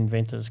age of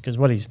inventors, because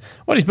what he's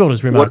built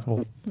is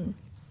remarkable.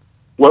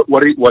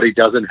 What he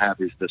doesn't have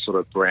is the sort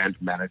of brand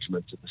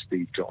management of the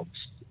Steve Jobs,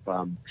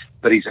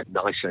 but he's a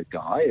nicer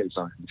guy, as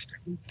I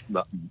understand,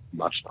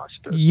 much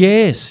nicer person.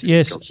 Yes.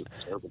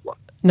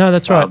 No,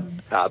 that's right.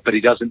 But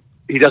he doesn't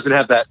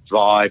have that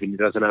vibe, and he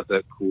doesn't have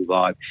that cool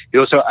vibe. He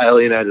also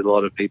alienated a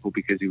lot of people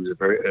because he was a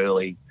very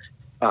early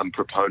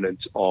proponent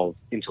of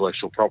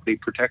intellectual property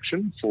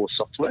protection for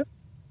software,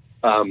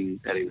 and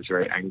he was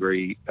very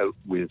angry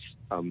with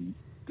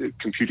the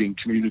computing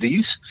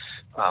communities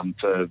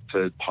for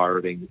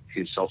pirating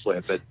his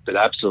software, but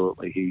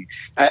absolutely he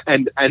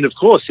and of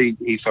course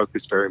he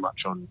focused very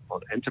much on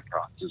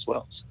enterprise as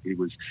well. So he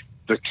was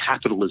the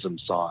capitalism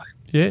side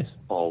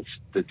of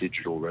the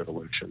digital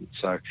revolution.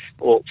 So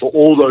for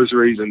all those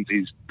reasons,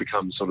 he's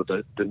become sort of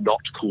the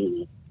not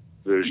cool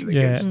version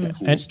against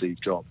the cool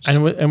Steve Jobs.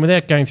 And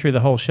without going through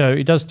the whole show,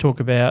 he does talk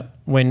about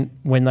when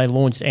they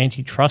launched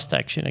antitrust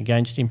action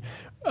against him.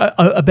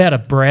 About a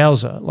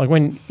browser, like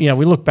when we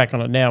look back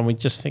on it now and we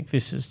just think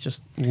this is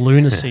just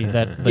lunacy.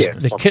 That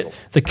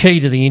the key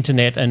to the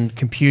internet and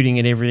computing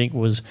and everything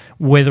was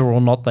whether or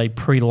not they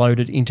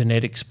preloaded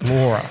Internet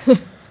Explorer.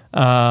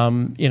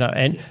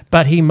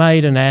 But he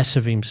made an ass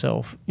of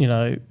himself. with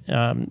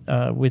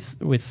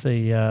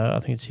the I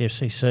think it's the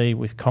FCC,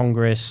 with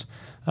Congress.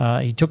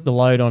 He took the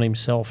load on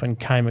himself and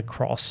came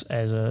across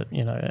as an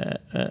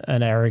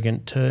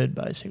arrogant turd,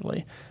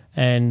 basically.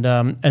 And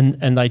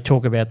they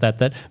talk about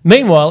that.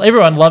 Meanwhile,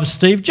 everyone loves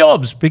Steve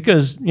Jobs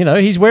because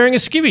he's wearing a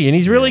skivvy and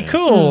he's really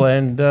cool,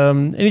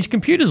 and his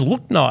computers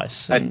look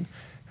nice. It's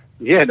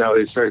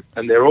very,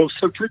 and they're all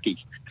so pretty.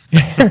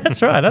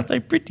 That's right, aren't they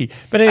pretty?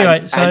 But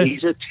anyway, and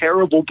he's a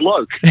terrible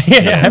bloke.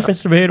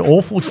 Happens to be an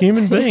awful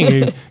human being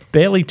who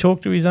barely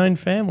talked to his own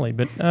family.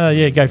 But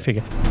go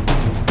figure.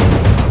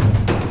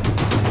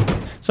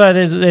 So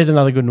there's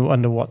another good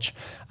one to watch.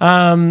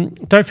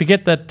 Don't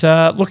forget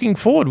that Looking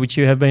Forward, which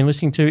you have been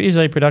listening to, is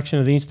a production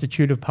of the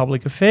Institute of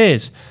Public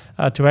Affairs.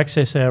 To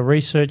access our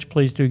research,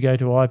 please do go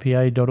to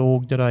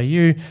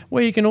ipa.org.au,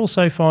 where you can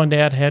also find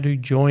out how to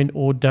join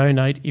or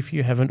donate if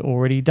you haven't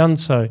already done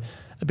so.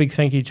 A big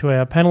thank you to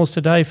our panellists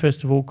today.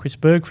 First of all, Chris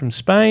Berg from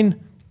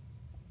Spain.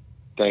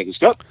 Thank you,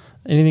 Scott.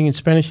 Anything in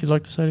Spanish you'd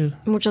like to say?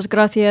 Muchas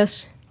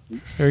gracias.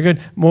 Very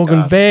good.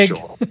 Morgan Begg.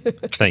 Sure.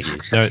 Thank you.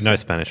 No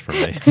Spanish from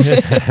me.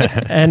 Yes.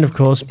 And, of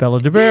course, Bella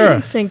De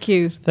Brera. Thank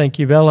you. Thank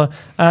you, Bella.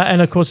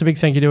 And, of course, a big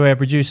thank you to our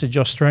producer,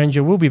 Josh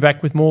Stranger. We'll be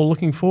back with more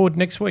Looking Forward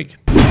next week.